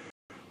is,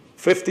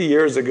 50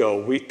 years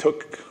ago, we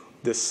took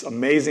this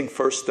amazing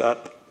first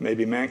step,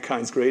 maybe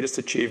mankind's greatest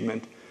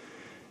achievement,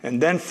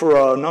 and then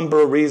for a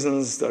number of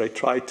reasons that I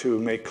tried to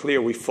make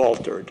clear, we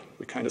faltered.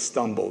 We kind of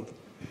stumbled.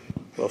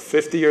 Well,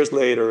 50 years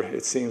later,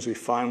 it seems we've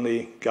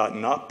finally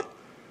gotten up,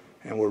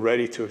 and we're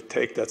ready to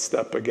take that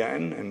step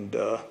again and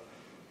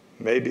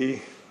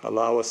maybe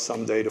allow us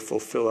someday to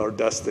fulfill our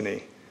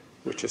destiny,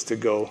 which is to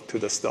go to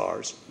the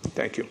stars.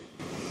 Thank you.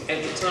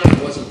 At the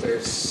time, wasn't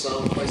there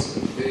some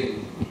places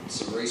doing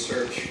some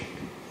research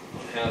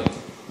on how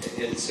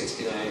to, in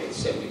 69 and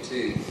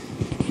 72,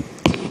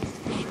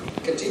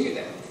 to continue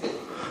that,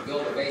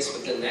 build a base race,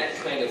 but then that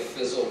kind of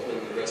fizzled when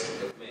the rest of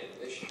the manned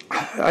mission.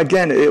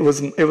 Again, it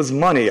was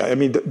money. I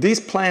mean, these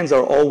plans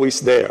are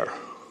always there,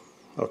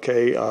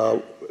 okay?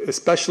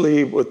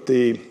 Especially with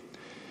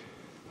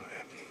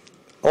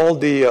all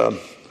the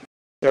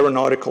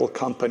aeronautical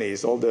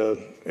companies, all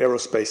the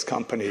aerospace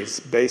companies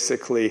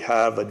basically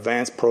have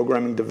advanced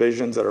programming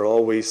divisions that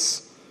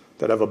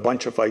have a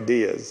bunch of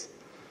ideas.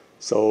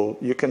 So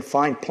you can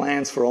find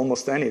plans for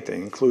almost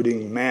anything,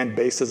 including manned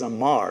bases on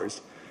Mars.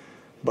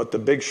 But the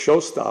big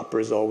showstopper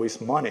is always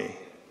money.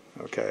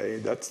 Okay,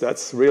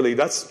 that's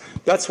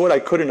what I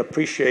couldn't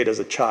appreciate as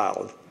a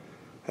child.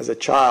 As a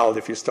child,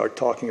 if you start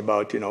talking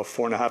about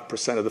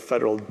 4.5% of the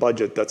federal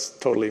budget, that's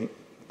totally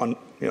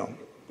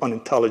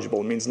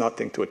unintelligible. It means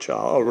nothing to a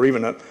child, or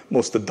even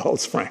most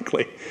adults,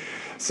 frankly.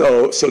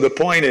 So the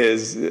point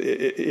is,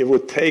 it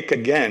would take,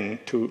 again,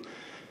 to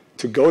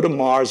go to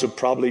Mars would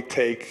probably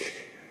take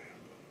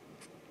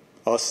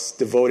us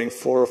devoting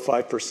 4 or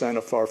 5%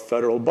 of our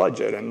federal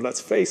budget. And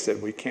let's face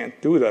it, we can't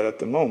do that at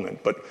the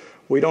moment. But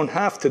we don't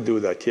have to do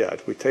that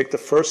yet. We take the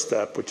first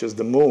step, which is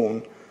the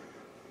moon,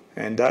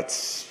 and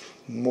that's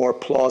more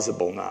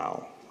plausible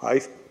now.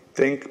 I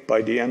think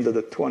by the end of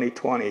the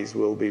 2020s,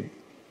 we'll be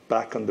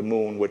back on the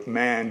moon with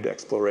manned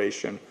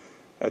exploration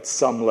at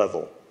some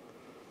level.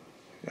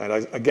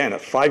 And again,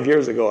 5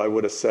 years ago, I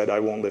would have said I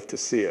won't live to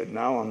see it.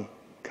 Now I'm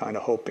kind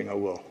of hoping I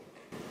will.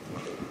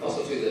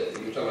 Also, too, you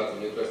were talking about the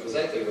nuclear. Was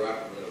that the Orion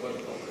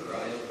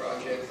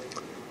project?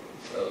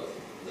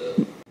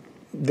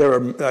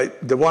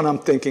 The one I'm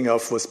thinking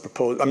of was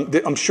proposed.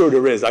 I'm sure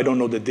there is. I don't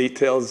know the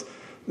details.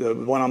 The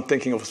one I'm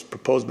thinking of was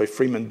proposed by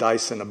Freeman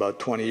Dyson about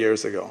 20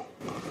 years ago.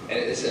 And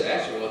it said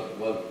actually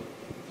one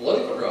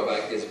political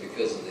drawback is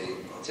because of the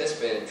test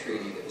ban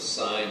treaty that was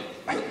signed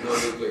that no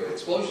nuclear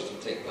explosions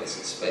would take place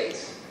in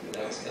space. And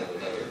that was kind of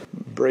another.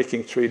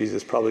 Breaking treaties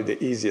is probably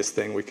the easiest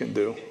thing we can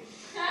do.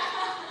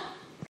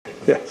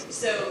 Yes.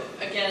 So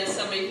again, as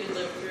somebody who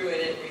lived through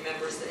it and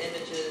remembers the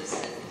images,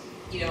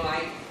 and,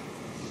 I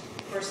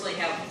personally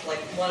have like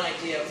one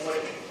idea of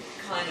what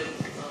kind of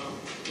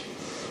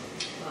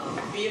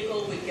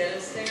vehicle would get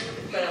us there,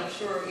 but I'm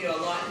sure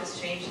a lot has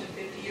changed in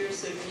 50 years.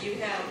 So do you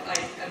have?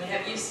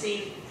 Have you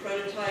seen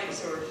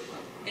prototypes or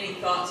any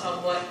thoughts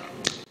on what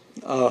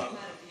kind of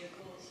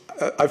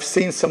vehicles? I've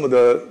seen some of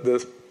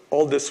the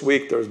all this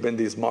week. There's been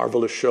these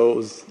marvelous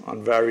shows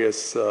on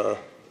various.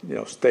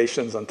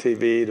 Stations on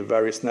TV, the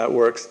various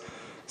networks.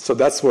 So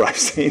that's where I've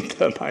seen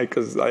them,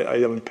 because I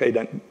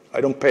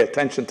don't pay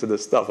attention to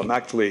this stuff. I'm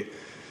actually,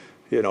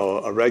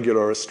 a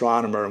regular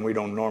astronomer, and we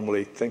don't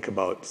normally think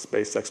about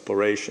space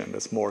exploration.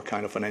 It's more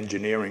kind of an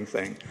engineering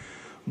thing.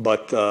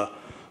 But so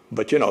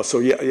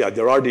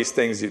there are these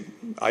things.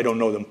 I don't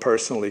know them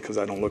personally because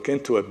I don't look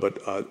into it,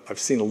 but I've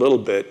seen a little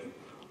bit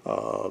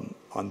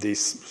on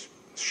these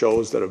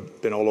shows that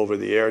have been all over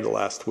the air the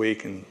last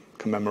week in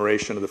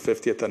commemoration of the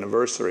 50th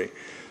anniversary.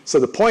 So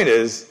the point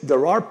is,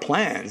 there are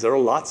plans. There are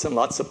lots and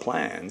lots of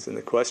plans. And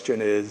the question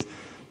is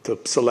to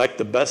select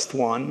the best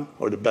one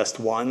or the best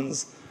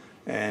ones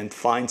and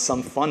find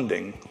some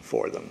funding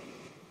for them.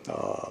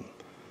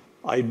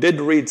 I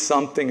did read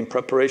something in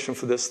preparation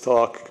for this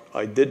talk.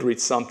 I did read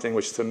something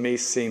which to me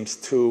seems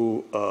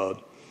too...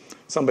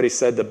 somebody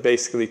said that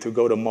basically to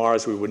go to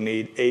Mars we would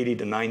need $80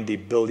 to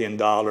 $90 billion.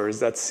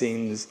 That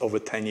seems, over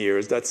 10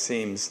 years, that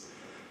seems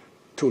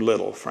too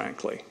little,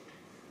 frankly.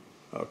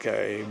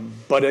 Okay,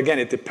 but again,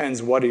 it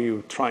depends what are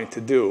you trying to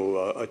do.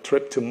 A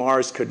trip to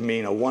Mars could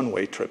mean a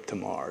one-way trip to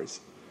Mars.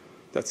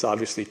 That's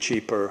obviously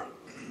cheaper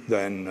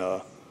than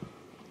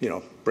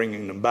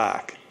bringing them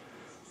back.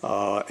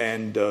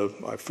 And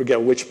I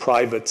forget which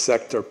private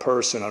sector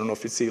person, I don't know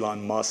if it's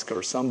Elon Musk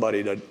or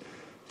somebody, that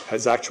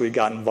has actually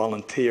gotten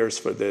volunteers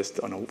for this,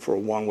 for a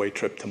one-way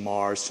trip to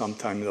Mars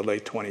sometime in the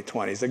late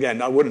 2020s.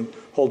 Again, I wouldn't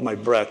hold my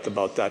breath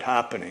about that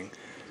happening.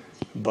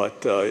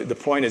 But the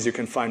point is you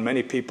can find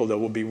many people that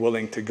will be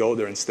willing to go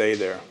there and stay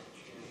there.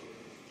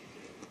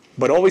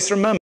 But always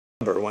remember,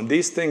 when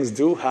these things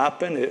do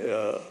happen,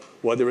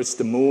 whether it's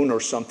the moon or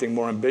something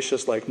more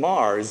ambitious like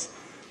Mars,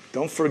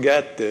 don't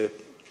forget the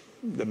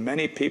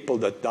many people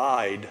that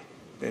died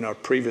in our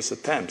previous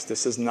attempts.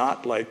 This is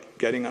not like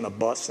getting on a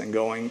bus and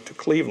going to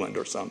Cleveland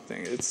or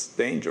something. It's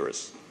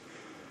dangerous.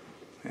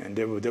 And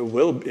there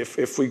will,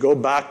 if we go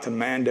back to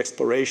manned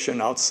exploration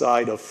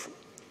outside of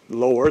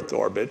low Earth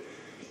orbit,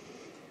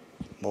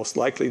 most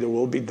likely there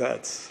will be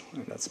deaths,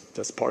 and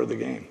that's part of the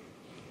game.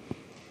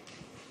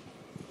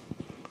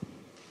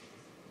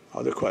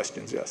 Other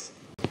questions? Yes.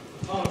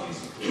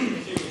 Apologies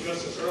if you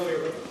addressed this earlier,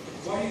 but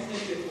why do you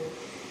think it will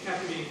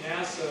have to be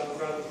NASA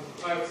rather than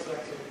the private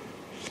sector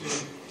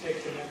to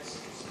take the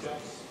next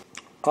steps?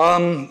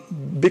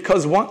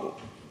 Because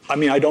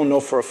I don't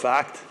know for a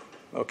fact.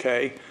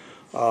 Okay,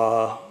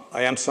 I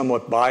am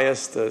somewhat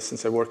biased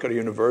since I work at a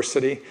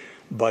university,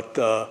 but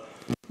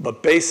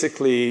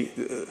basically.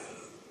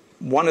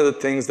 One of the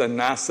things that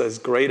NASA is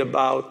great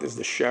about is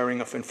the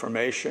sharing of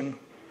information,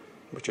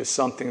 which is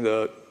something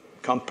the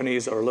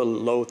companies are a little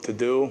loath to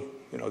do.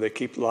 They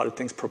keep a lot of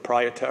things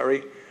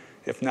proprietary.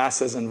 If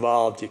NASA's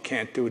involved, you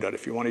can't do that.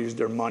 If you want to use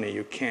their money,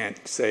 you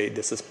can't say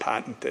this is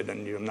patented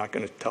and I'm not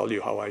going to tell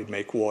you how I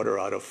make water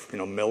out of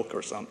milk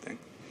or something.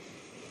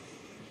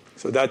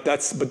 So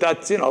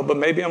but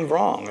maybe I'm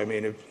wrong. I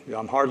mean,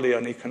 I'm hardly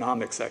an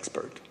economics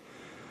expert.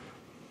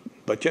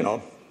 But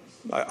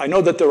I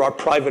know that there are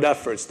private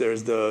efforts.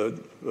 There's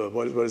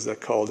what is that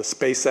called? The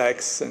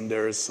SpaceX, and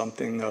there's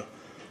something.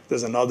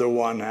 There's another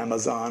one,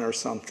 Amazon or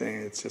something.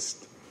 It's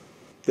just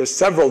there's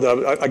several.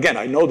 Again,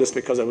 I know this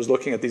because I was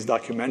looking at these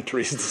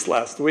documentaries this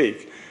last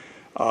week.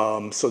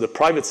 So the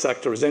private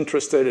sector is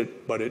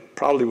interested, but it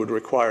probably would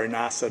require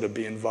NASA to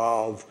be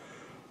involved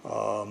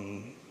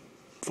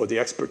for the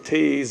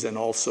expertise and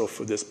also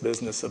for this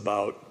business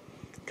about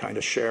kind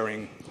of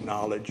sharing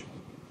knowledge.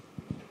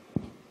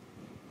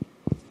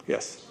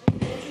 Yes.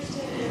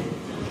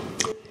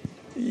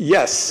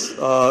 Yes,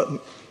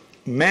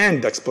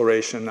 manned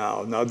exploration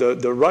now. Now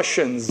the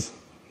Russians,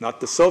 not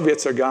the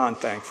Soviets are gone,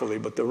 thankfully,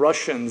 but the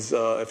Russians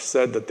have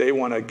said that they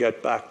want to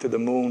get back to the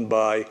moon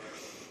by,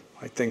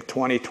 I think,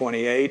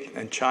 2028,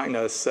 and China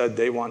has said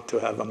they want to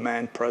have a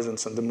manned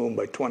presence on the moon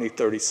by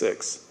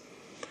 2036.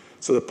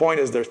 So the point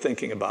is they're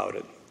thinking about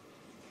it.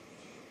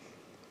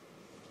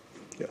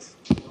 Yes?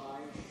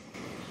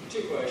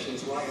 Two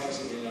questions. Why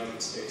hasn't the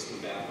United States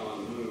been back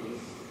on the moon?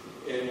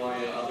 And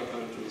why are other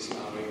countries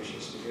now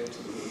anxious to get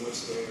to the moon?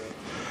 What's there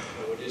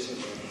or what isn't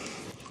there?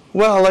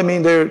 Well, I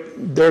mean,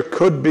 there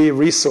could be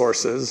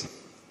resources,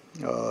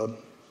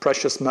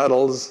 precious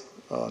metals.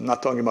 I'm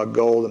not talking about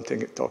gold.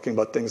 I'm talking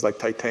about things like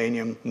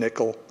titanium,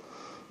 nickel.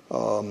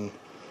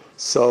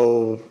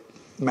 So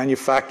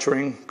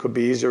manufacturing could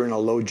be easier in a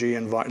low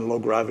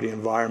gravity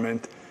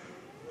environment.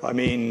 I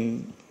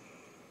mean,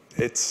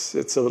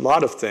 it's a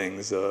lot of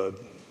things.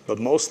 But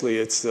mostly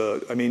it's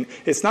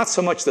not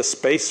so much the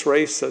space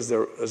race as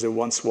it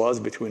once was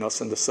between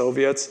us and the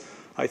Soviets.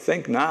 I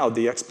think now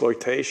the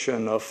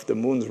exploitation of the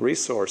moon's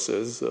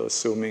resources,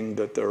 assuming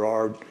that there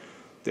are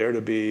there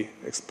to be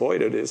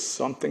exploited, is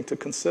something to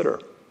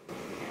consider.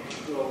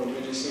 Well, were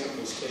many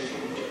samples taken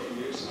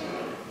every year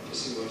to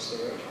see what's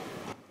there?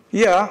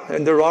 Yeah,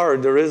 and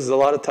there is a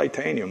lot of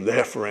titanium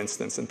there, for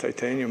instance, and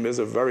titanium is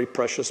a very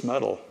precious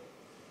metal.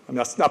 I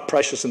mean, it's not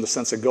precious in the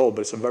sense of gold,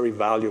 but it's a very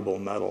valuable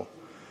metal.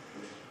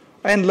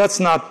 And let's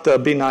not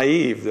be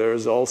naive.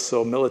 There's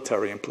also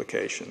military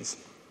implications.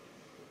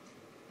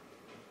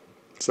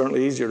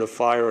 Certainly easier to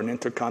fire an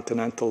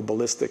intercontinental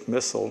ballistic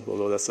missile,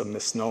 although that's a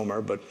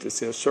misnomer, but it's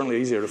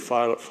certainly easier to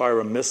fire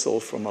a missile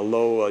from a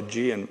low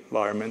G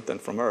environment than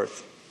from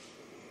Earth.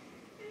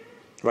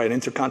 Right, an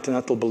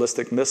intercontinental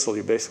ballistic missile,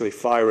 you basically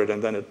fire it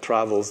and then it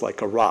travels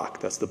like a rock.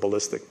 That's the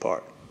ballistic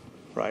part,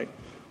 right?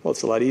 Well,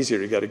 it's a lot easier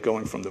to get it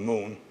going from the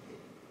moon.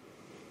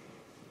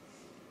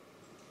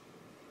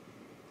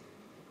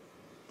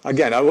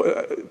 Again,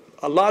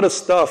 a lot of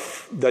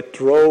stuff that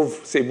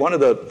drove,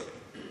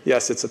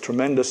 yes, it's a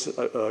tremendous,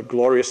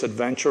 glorious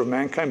adventure of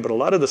mankind, but a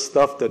lot of the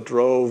stuff that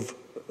drove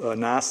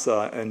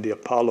NASA and the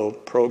Apollo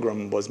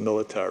program was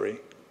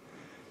military.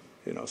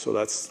 So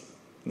that's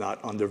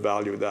not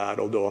undervalue that,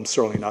 although I'm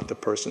certainly not the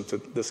person to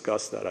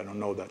discuss that. I don't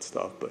know that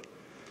stuff, but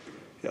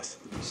yes.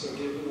 So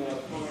given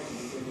that point, do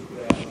you think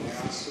that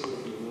NASA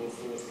will be more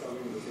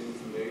forthcoming with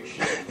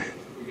information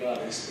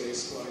regarding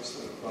space flights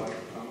than a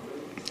private company?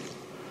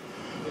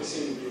 They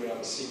seem to be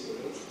rather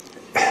secretive.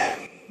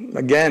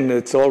 Again,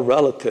 it's all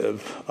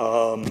relative.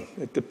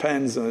 It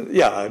depends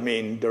on, I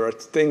mean, there are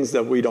things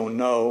that we don't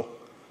know,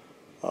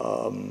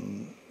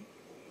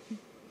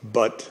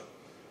 but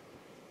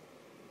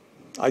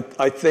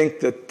I think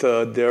that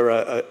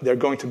they're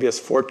going to be as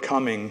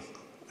forthcoming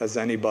as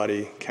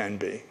anybody can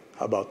be.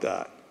 How about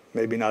that?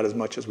 Maybe not as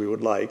much as we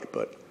would like,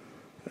 but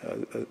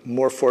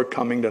more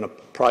forthcoming than a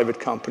private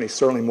company,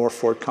 certainly more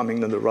forthcoming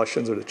than the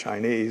Russians or the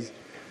Chinese.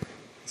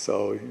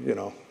 So,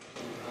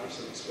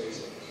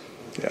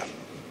 yeah.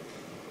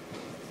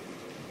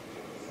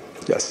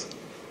 Yes?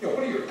 What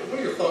are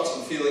your thoughts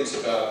and feelings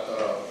about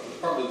the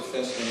Department of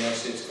Defense and the United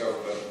States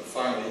government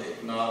finally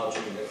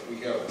acknowledging that we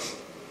have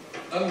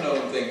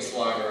unknown things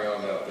flying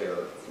around out there?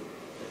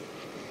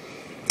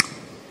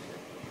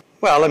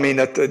 Well, I mean,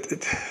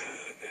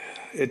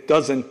 it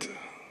doesn't,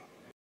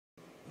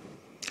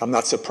 I'm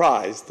not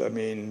surprised. I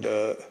mean,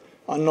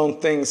 unknown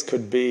things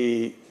could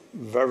be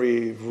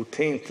very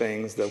routine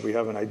things that we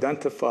haven't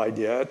identified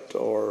yet,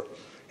 or,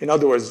 in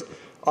other words,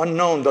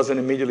 unknown doesn't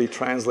immediately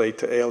translate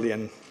to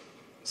alien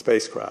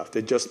spacecraft.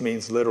 It just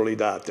means literally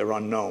that. They're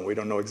unknown. We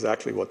don't know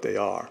exactly what they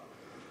are.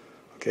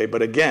 Okay,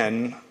 but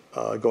again,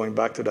 going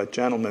back to that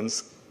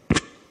gentleman's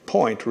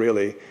point,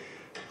 really,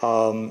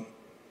 the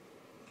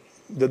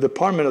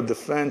Department of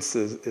Defense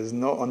is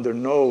under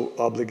no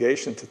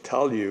obligation to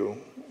tell you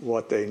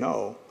what they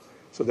know.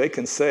 So they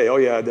can say, oh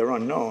yeah, they're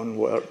unknown.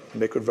 Well,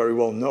 they could very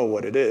well know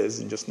what it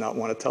is and just not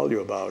want to tell you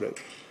about it.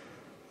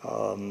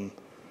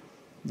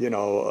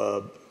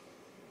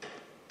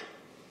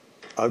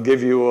 I'll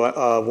give you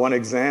one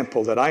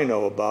example that I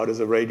know about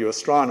as a radio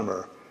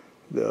astronomer.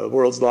 The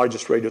world's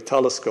largest radio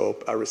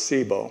telescope,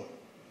 Arecibo,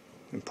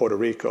 in Puerto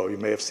Rico. You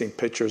may have seen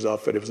pictures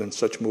of it. It was in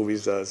such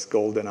movies as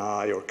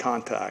GoldenEye or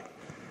Contact.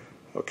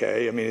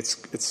 Okay, I mean,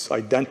 it's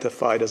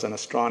identified as an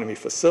astronomy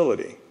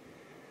facility.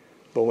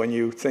 But when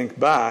you think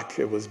back,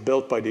 it was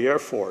built by the Air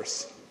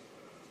Force.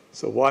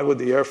 So why would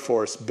the Air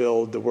Force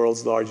build the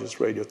world's largest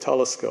radio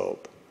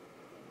telescope?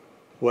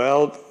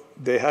 Well,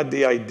 they had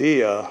the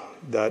idea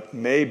that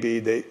maybe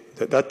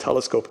that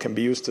telescope can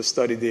be used to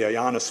study the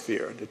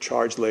ionosphere, the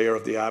charged layer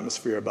of the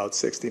atmosphere about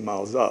 60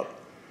 miles up.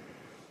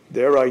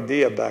 Their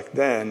idea back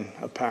then,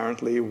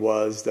 apparently,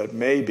 was that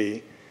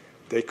maybe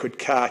they could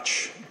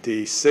catch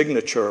the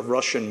signature of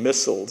Russian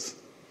missiles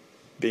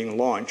being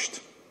launched.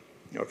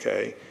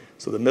 Okay,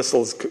 so the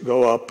missiles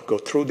go up, go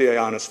through the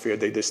ionosphere,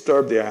 they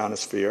disturb the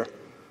ionosphere,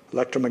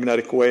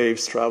 electromagnetic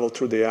waves travel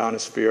through the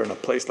ionosphere, and a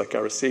place like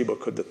Arecibo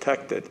could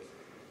detect it,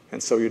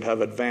 and so you'd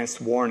have advanced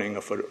warning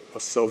of a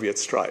Soviet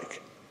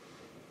strike.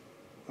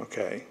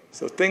 Okay,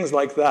 so things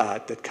like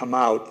that come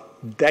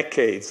out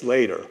decades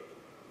later.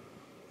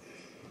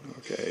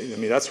 Okay, I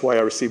mean, that's why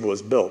Arecibo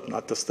was built,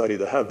 not to study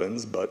the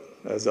heavens, but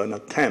as an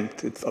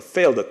attempt. It's a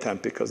failed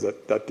attempt because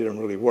that didn't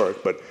really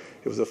work, but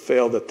it was a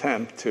failed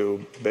attempt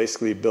to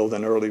basically build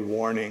an early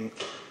warning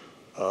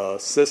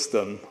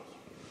system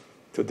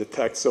to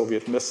detect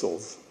Soviet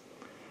missiles.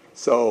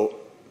 So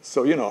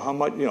you know how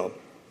much, you know,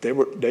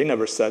 they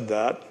never said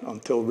that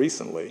until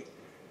recently.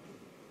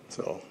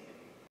 So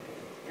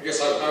I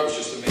guess I was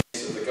just amazed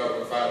that the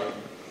government finally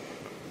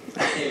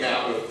came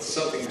out with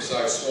something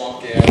besides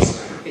swamp gas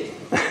and,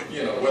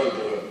 you know, weather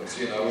balloons.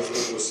 You know,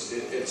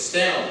 it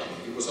astounded.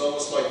 It was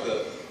almost like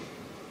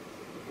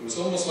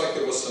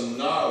there was some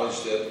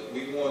knowledge that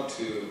we want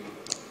to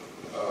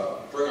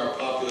bring our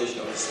population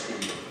up to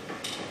speed.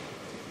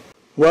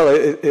 Well,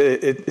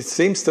 it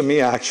seems to me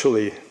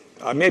actually,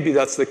 maybe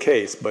that's the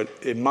case, but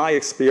in my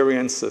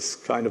experience as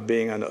kind of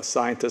being a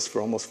scientist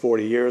for almost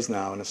 40 years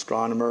now, an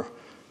astronomer,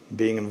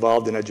 being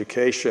involved in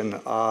education,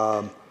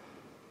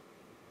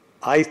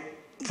 I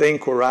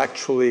think we're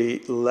actually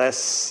less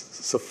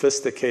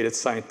sophisticated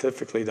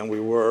scientifically than we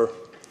were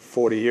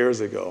 40 years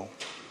ago,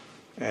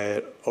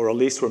 or at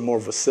least we're more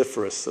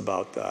vociferous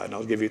about that. And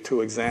I'll give you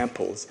two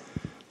examples.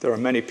 There are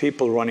many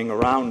people running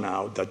around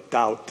now that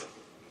doubt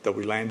that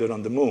we landed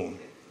on the moon,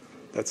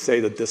 that say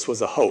that this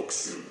was a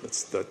hoax.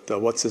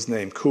 What's his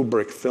name?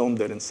 Kubrick filmed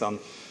it in some...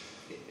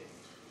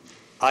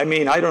 I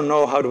mean, I don't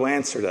know how to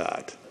answer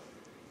that.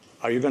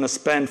 Are you going to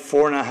spend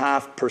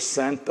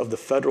 4.5% of the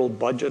federal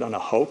budget on a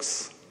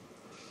hoax?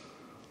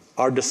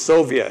 Are the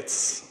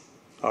Soviets,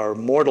 our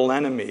mortal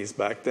enemies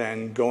back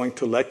then, going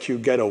to let you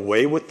get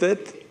away with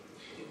it?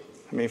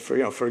 I mean,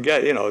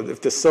 forget,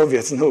 if the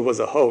Soviets knew it was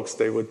a hoax,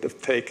 they would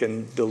have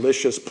taken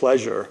delicious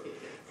pleasure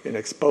in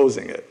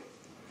exposing it.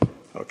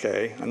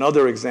 Okay?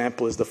 Another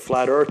example is the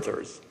flat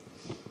earthers.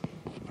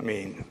 I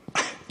mean,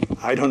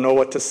 I don't know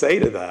what to say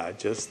to that.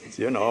 Just,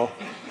 you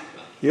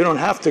don't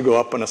have to go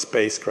up on a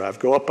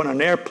spacecraft. Go up on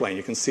an airplane.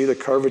 You can see the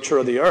curvature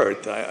of the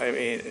Earth. I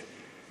mean,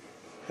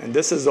 and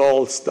this is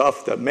all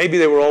stuff that maybe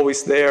they were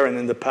always there, and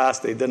in the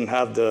past they didn't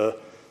have the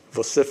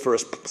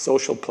vociferous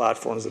social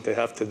platforms that they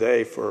have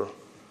today for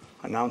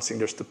announcing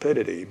their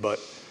stupidity. But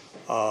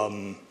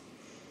to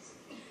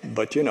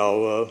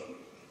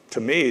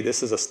me,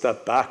 this is a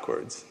step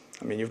backwards.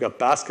 I mean, you've got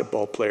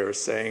basketball players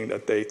saying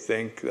that they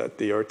think that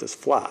the Earth is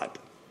flat.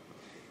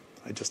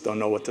 I just don't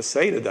know what to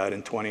say to that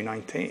in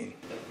 2019.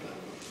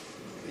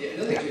 Yeah,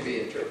 another thing could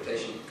be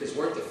interpretation, because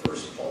weren't the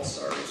first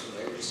pulsars when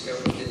they were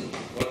discovered, didn't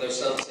one of their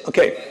sons say,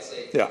 okay,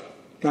 yeah,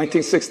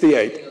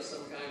 1968.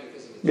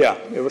 Yeah,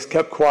 it was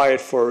kept quiet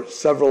for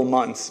several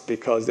months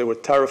because they were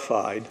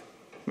terrified.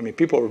 I mean,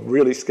 people were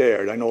really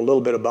scared. I know a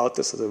little bit about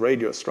this as a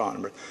radio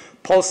astronomer.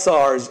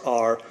 Pulsars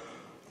are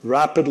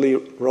rapidly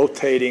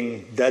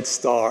rotating dead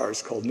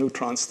stars called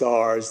neutron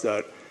stars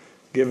that,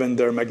 given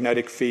their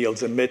magnetic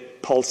fields,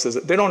 emit pulses.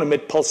 They don't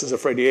emit pulses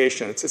of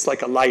radiation. It's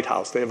like a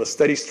lighthouse. They have a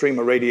steady stream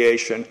of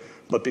radiation,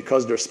 but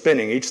because they're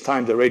spinning, each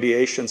time the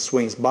radiation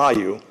swings by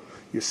you,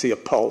 you see a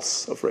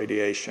pulse of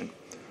radiation.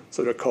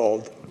 So they're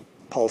called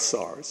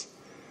pulsars.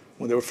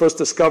 When they were first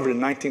discovered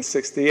in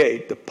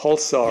 1968, the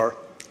pulsar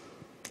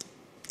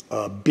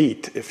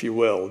beat, if you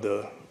will,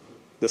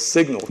 the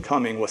signal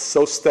coming was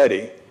so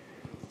steady,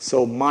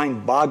 so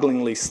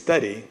mind-bogglingly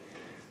steady,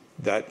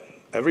 that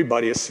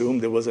everybody assumed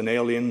there was an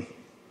alien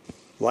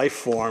life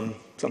form,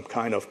 some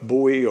kind of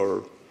buoy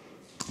or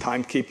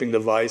timekeeping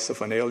device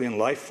of an alien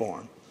life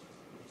form.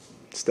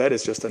 Instead,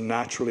 it's just a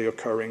naturally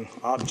occurring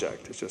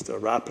object. It's just a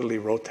rapidly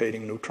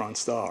rotating neutron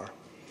star.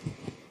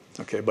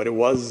 Okay, but it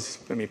was,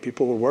 I mean,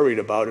 people were worried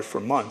about it for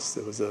months.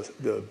 It was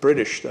the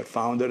British that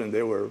found it, and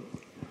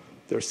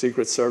their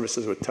secret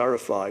services were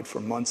terrified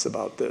for months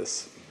about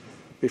this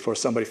before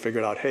somebody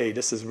figured out, hey,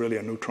 this is really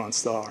a neutron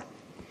star.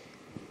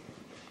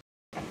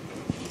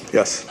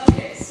 Yes?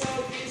 Okay, so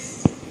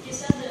you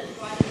said that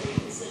why do we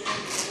consider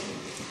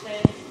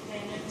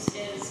planets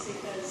is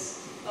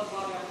because of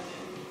water on the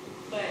moon.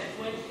 But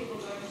when people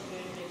go to the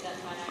moon, make that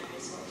finite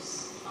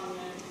resource on the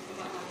moon,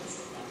 what happens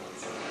if that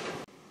goes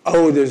away?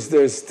 Oh,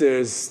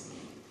 there's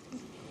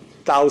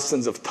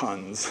thousands of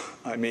tons.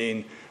 I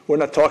mean, we're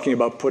not talking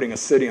about putting a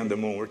city on the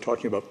moon. We're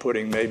talking about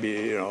putting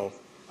maybe,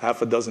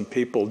 half a dozen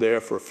people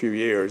there for a few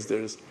years.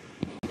 There's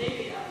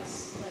Maybe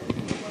us, but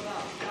what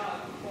about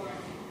foreign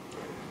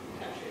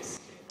countries?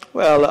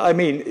 Well, I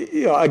mean,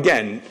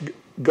 again,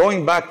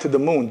 going back to the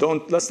moon,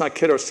 let's not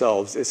kid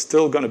ourselves. It's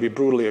still going to be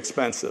brutally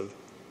expensive.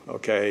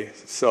 Okay,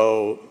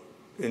 so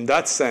in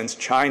that sense,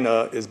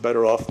 China is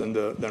better off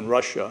than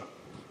Russia.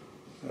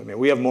 I mean,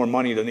 we have more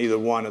money than either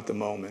one at the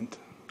moment,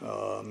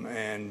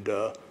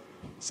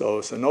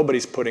 so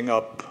nobody's putting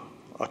up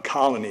a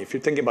colony. If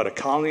you're thinking about a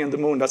colony on the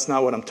moon, that's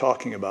not what I'm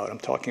talking about. I'm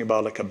talking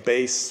about like a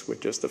base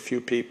with just a few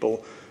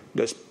people.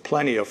 There's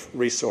plenty of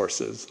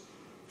resources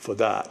for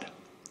that.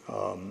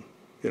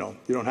 You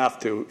don't have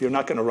to. You're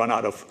not going to run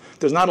out of.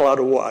 There's not a lot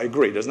of water. I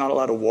agree. There's not a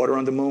lot of water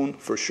on the moon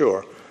for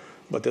sure,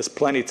 but there's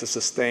plenty to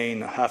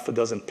sustain half a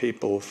dozen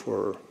people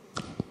for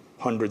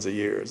hundreds of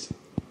years.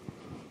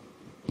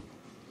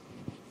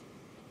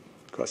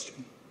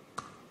 Question?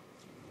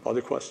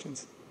 Other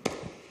questions?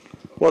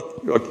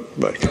 What?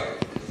 But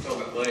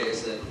Talking about money,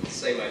 is that the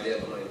same idea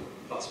behind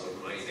possibly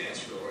mining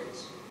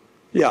asteroids?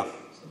 yeah,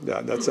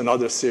 that's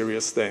another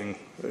serious thing,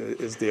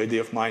 is the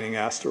idea of mining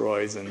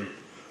asteroids. And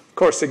of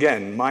course,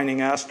 again,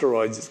 mining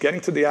asteroids, getting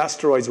to the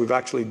asteroids, we've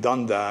actually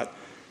done that.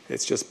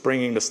 It's just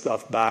bringing the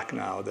stuff back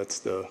now. That's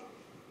the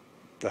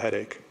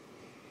headache.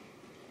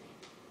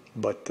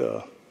 But,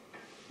 I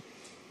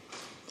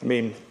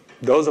mean,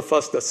 those of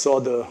us that saw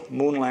the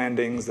moon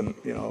landings, it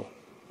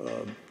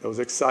was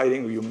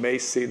exciting. You may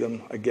see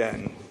them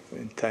again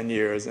in 10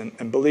 years.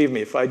 And believe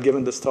me, if I'd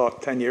given this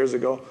talk 10 years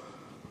ago,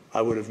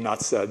 I would have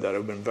not said that. I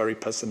would have been very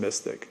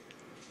pessimistic.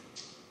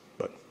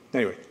 But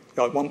anyway,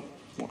 got one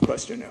more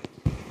question now.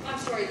 I'm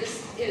sorry,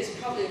 this is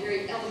probably a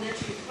very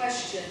elementary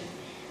question,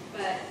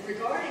 but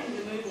regarding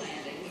the moon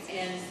landing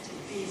and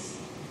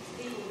these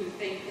people who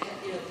think that,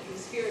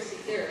 conspiracy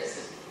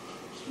theorists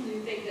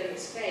who think that it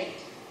was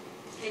faked,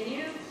 can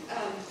you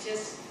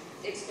just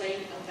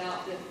explain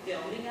about the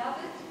filming of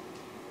it?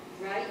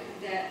 Right?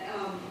 That,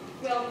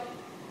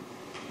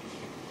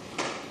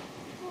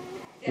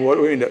 What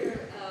do we know?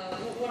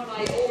 One of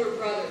my older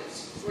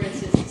brothers, for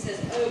instance, he says,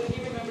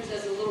 he remembers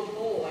as a little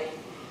boy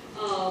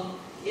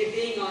it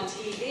being on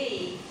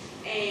TV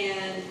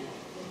and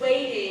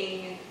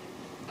waiting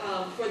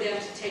for them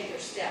to take their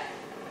step.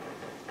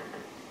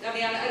 I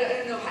mean, I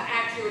don't know how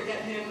accurate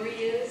that memory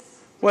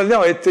is. Well,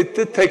 no, it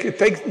did take.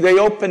 They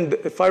opened,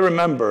 if I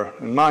remember,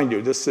 and mind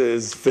you, this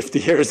is 50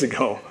 years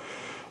ago.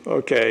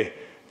 Okay,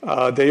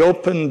 they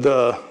opened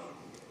the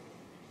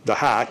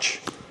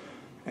hatch,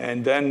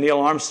 and then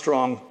Neil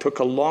Armstrong took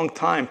a long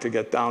time to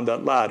get down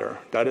that ladder.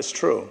 That is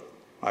true.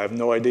 I have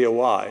no idea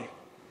why.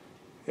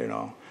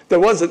 There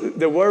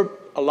were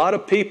a lot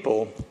of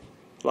people.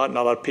 Not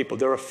a lot of people.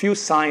 There were a few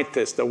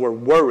scientists that were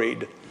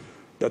worried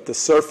that the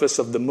surface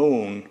of the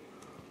moon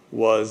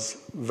was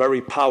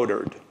very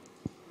powdered.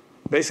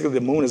 Basically,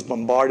 the moon is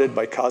bombarded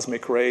by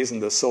cosmic rays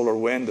and the solar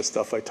wind, the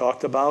stuff I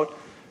talked about,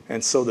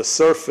 and so the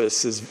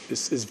surface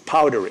is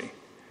powdery.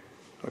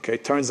 Okay,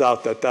 turns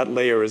out that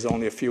layer is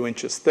only a few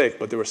inches thick,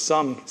 but there were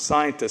some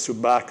scientists who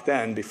back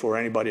then, before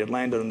anybody had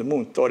landed on the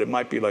moon, thought it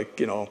might be like,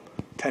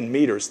 10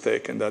 meters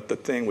thick and that the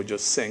thing would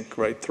just sink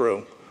right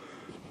through.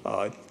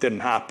 It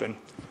didn't happen.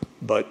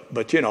 But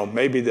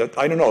maybe that,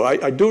 I don't know.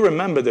 I do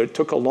remember that it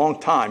took a long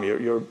time.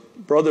 Your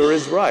brother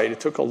is right. It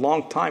took a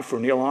long time for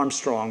Neil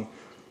Armstrong.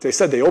 They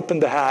said they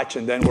opened the hatch,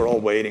 and then we're all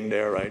waiting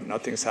there, right?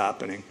 Nothing's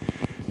happening.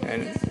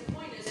 And I guess the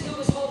point is, who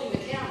was holding the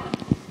camera?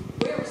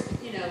 Where was,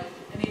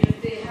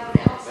 if they have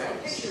an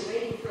outside picture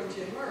waiting for him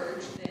to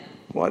emerge, then...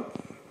 What?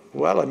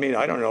 Well,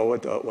 I don't know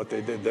what they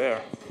did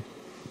there.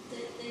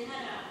 They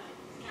had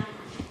a camera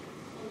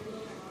on the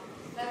lunar.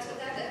 That's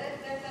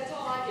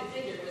all I could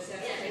figure was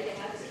that they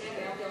had this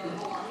camera out there on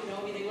the arm,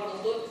 they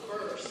want to look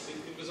first.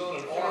 It was on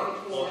an arm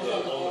on the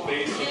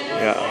base.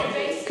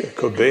 Yeah,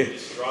 could be.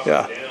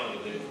 Yeah.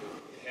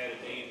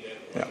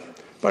 Yeah.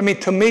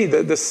 But to me,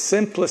 the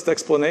simplest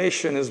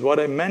explanation is what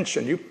I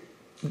mentioned.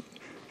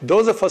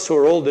 Those of us who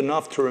are old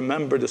enough to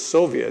remember the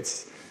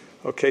Soviets,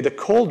 okay, the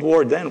Cold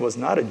War then was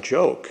not a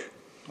joke,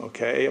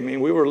 okay?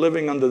 We were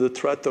living under the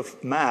threat of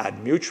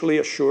mutually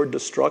assured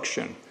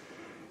destruction,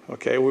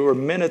 okay? We were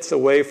minutes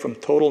away from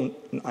total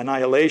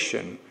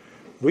annihilation.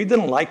 We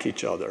didn't like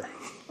each other,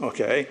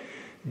 okay?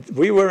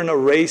 We were in a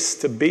race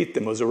to beat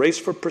them. It was a race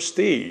for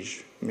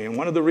prestige.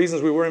 One of the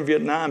reasons we were in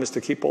Vietnam is to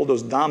keep all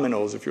those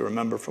dominoes, if you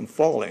remember, from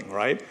falling,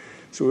 right?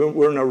 So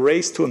we're in a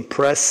race to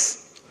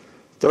impress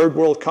third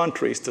world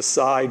countries to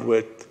side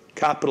with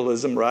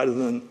capitalism rather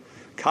than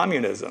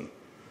communism.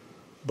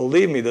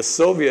 Believe me, the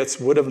Soviets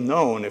would have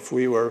known if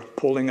we were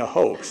pulling a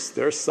hoax.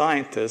 Their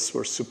scientists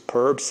were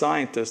superb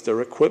scientists. Their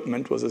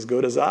equipment was as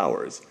good as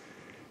ours.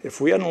 If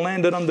we hadn't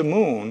landed on the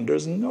moon,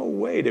 there's no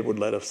way they would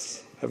let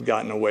us have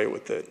gotten away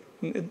with it.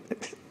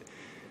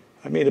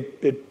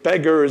 It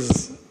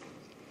beggars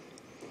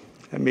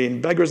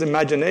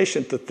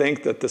imagination to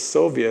think that the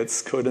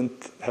Soviets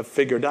couldn't have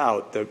figured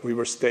out that we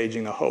were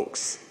staging a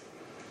hoax.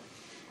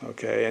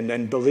 Okay, and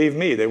then believe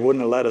me, they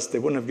wouldn't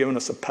have given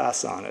us a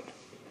pass on it.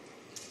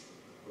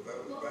 Well,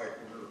 that was back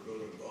when we were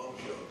building bomb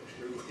shelters,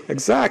 too.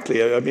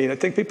 Exactly. I mean, I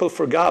think people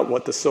forgot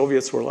what the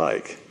Soviets were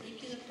like.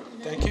 Thank you, Dr.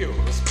 Magnani. Thank you.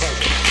 It was a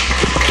pleasure.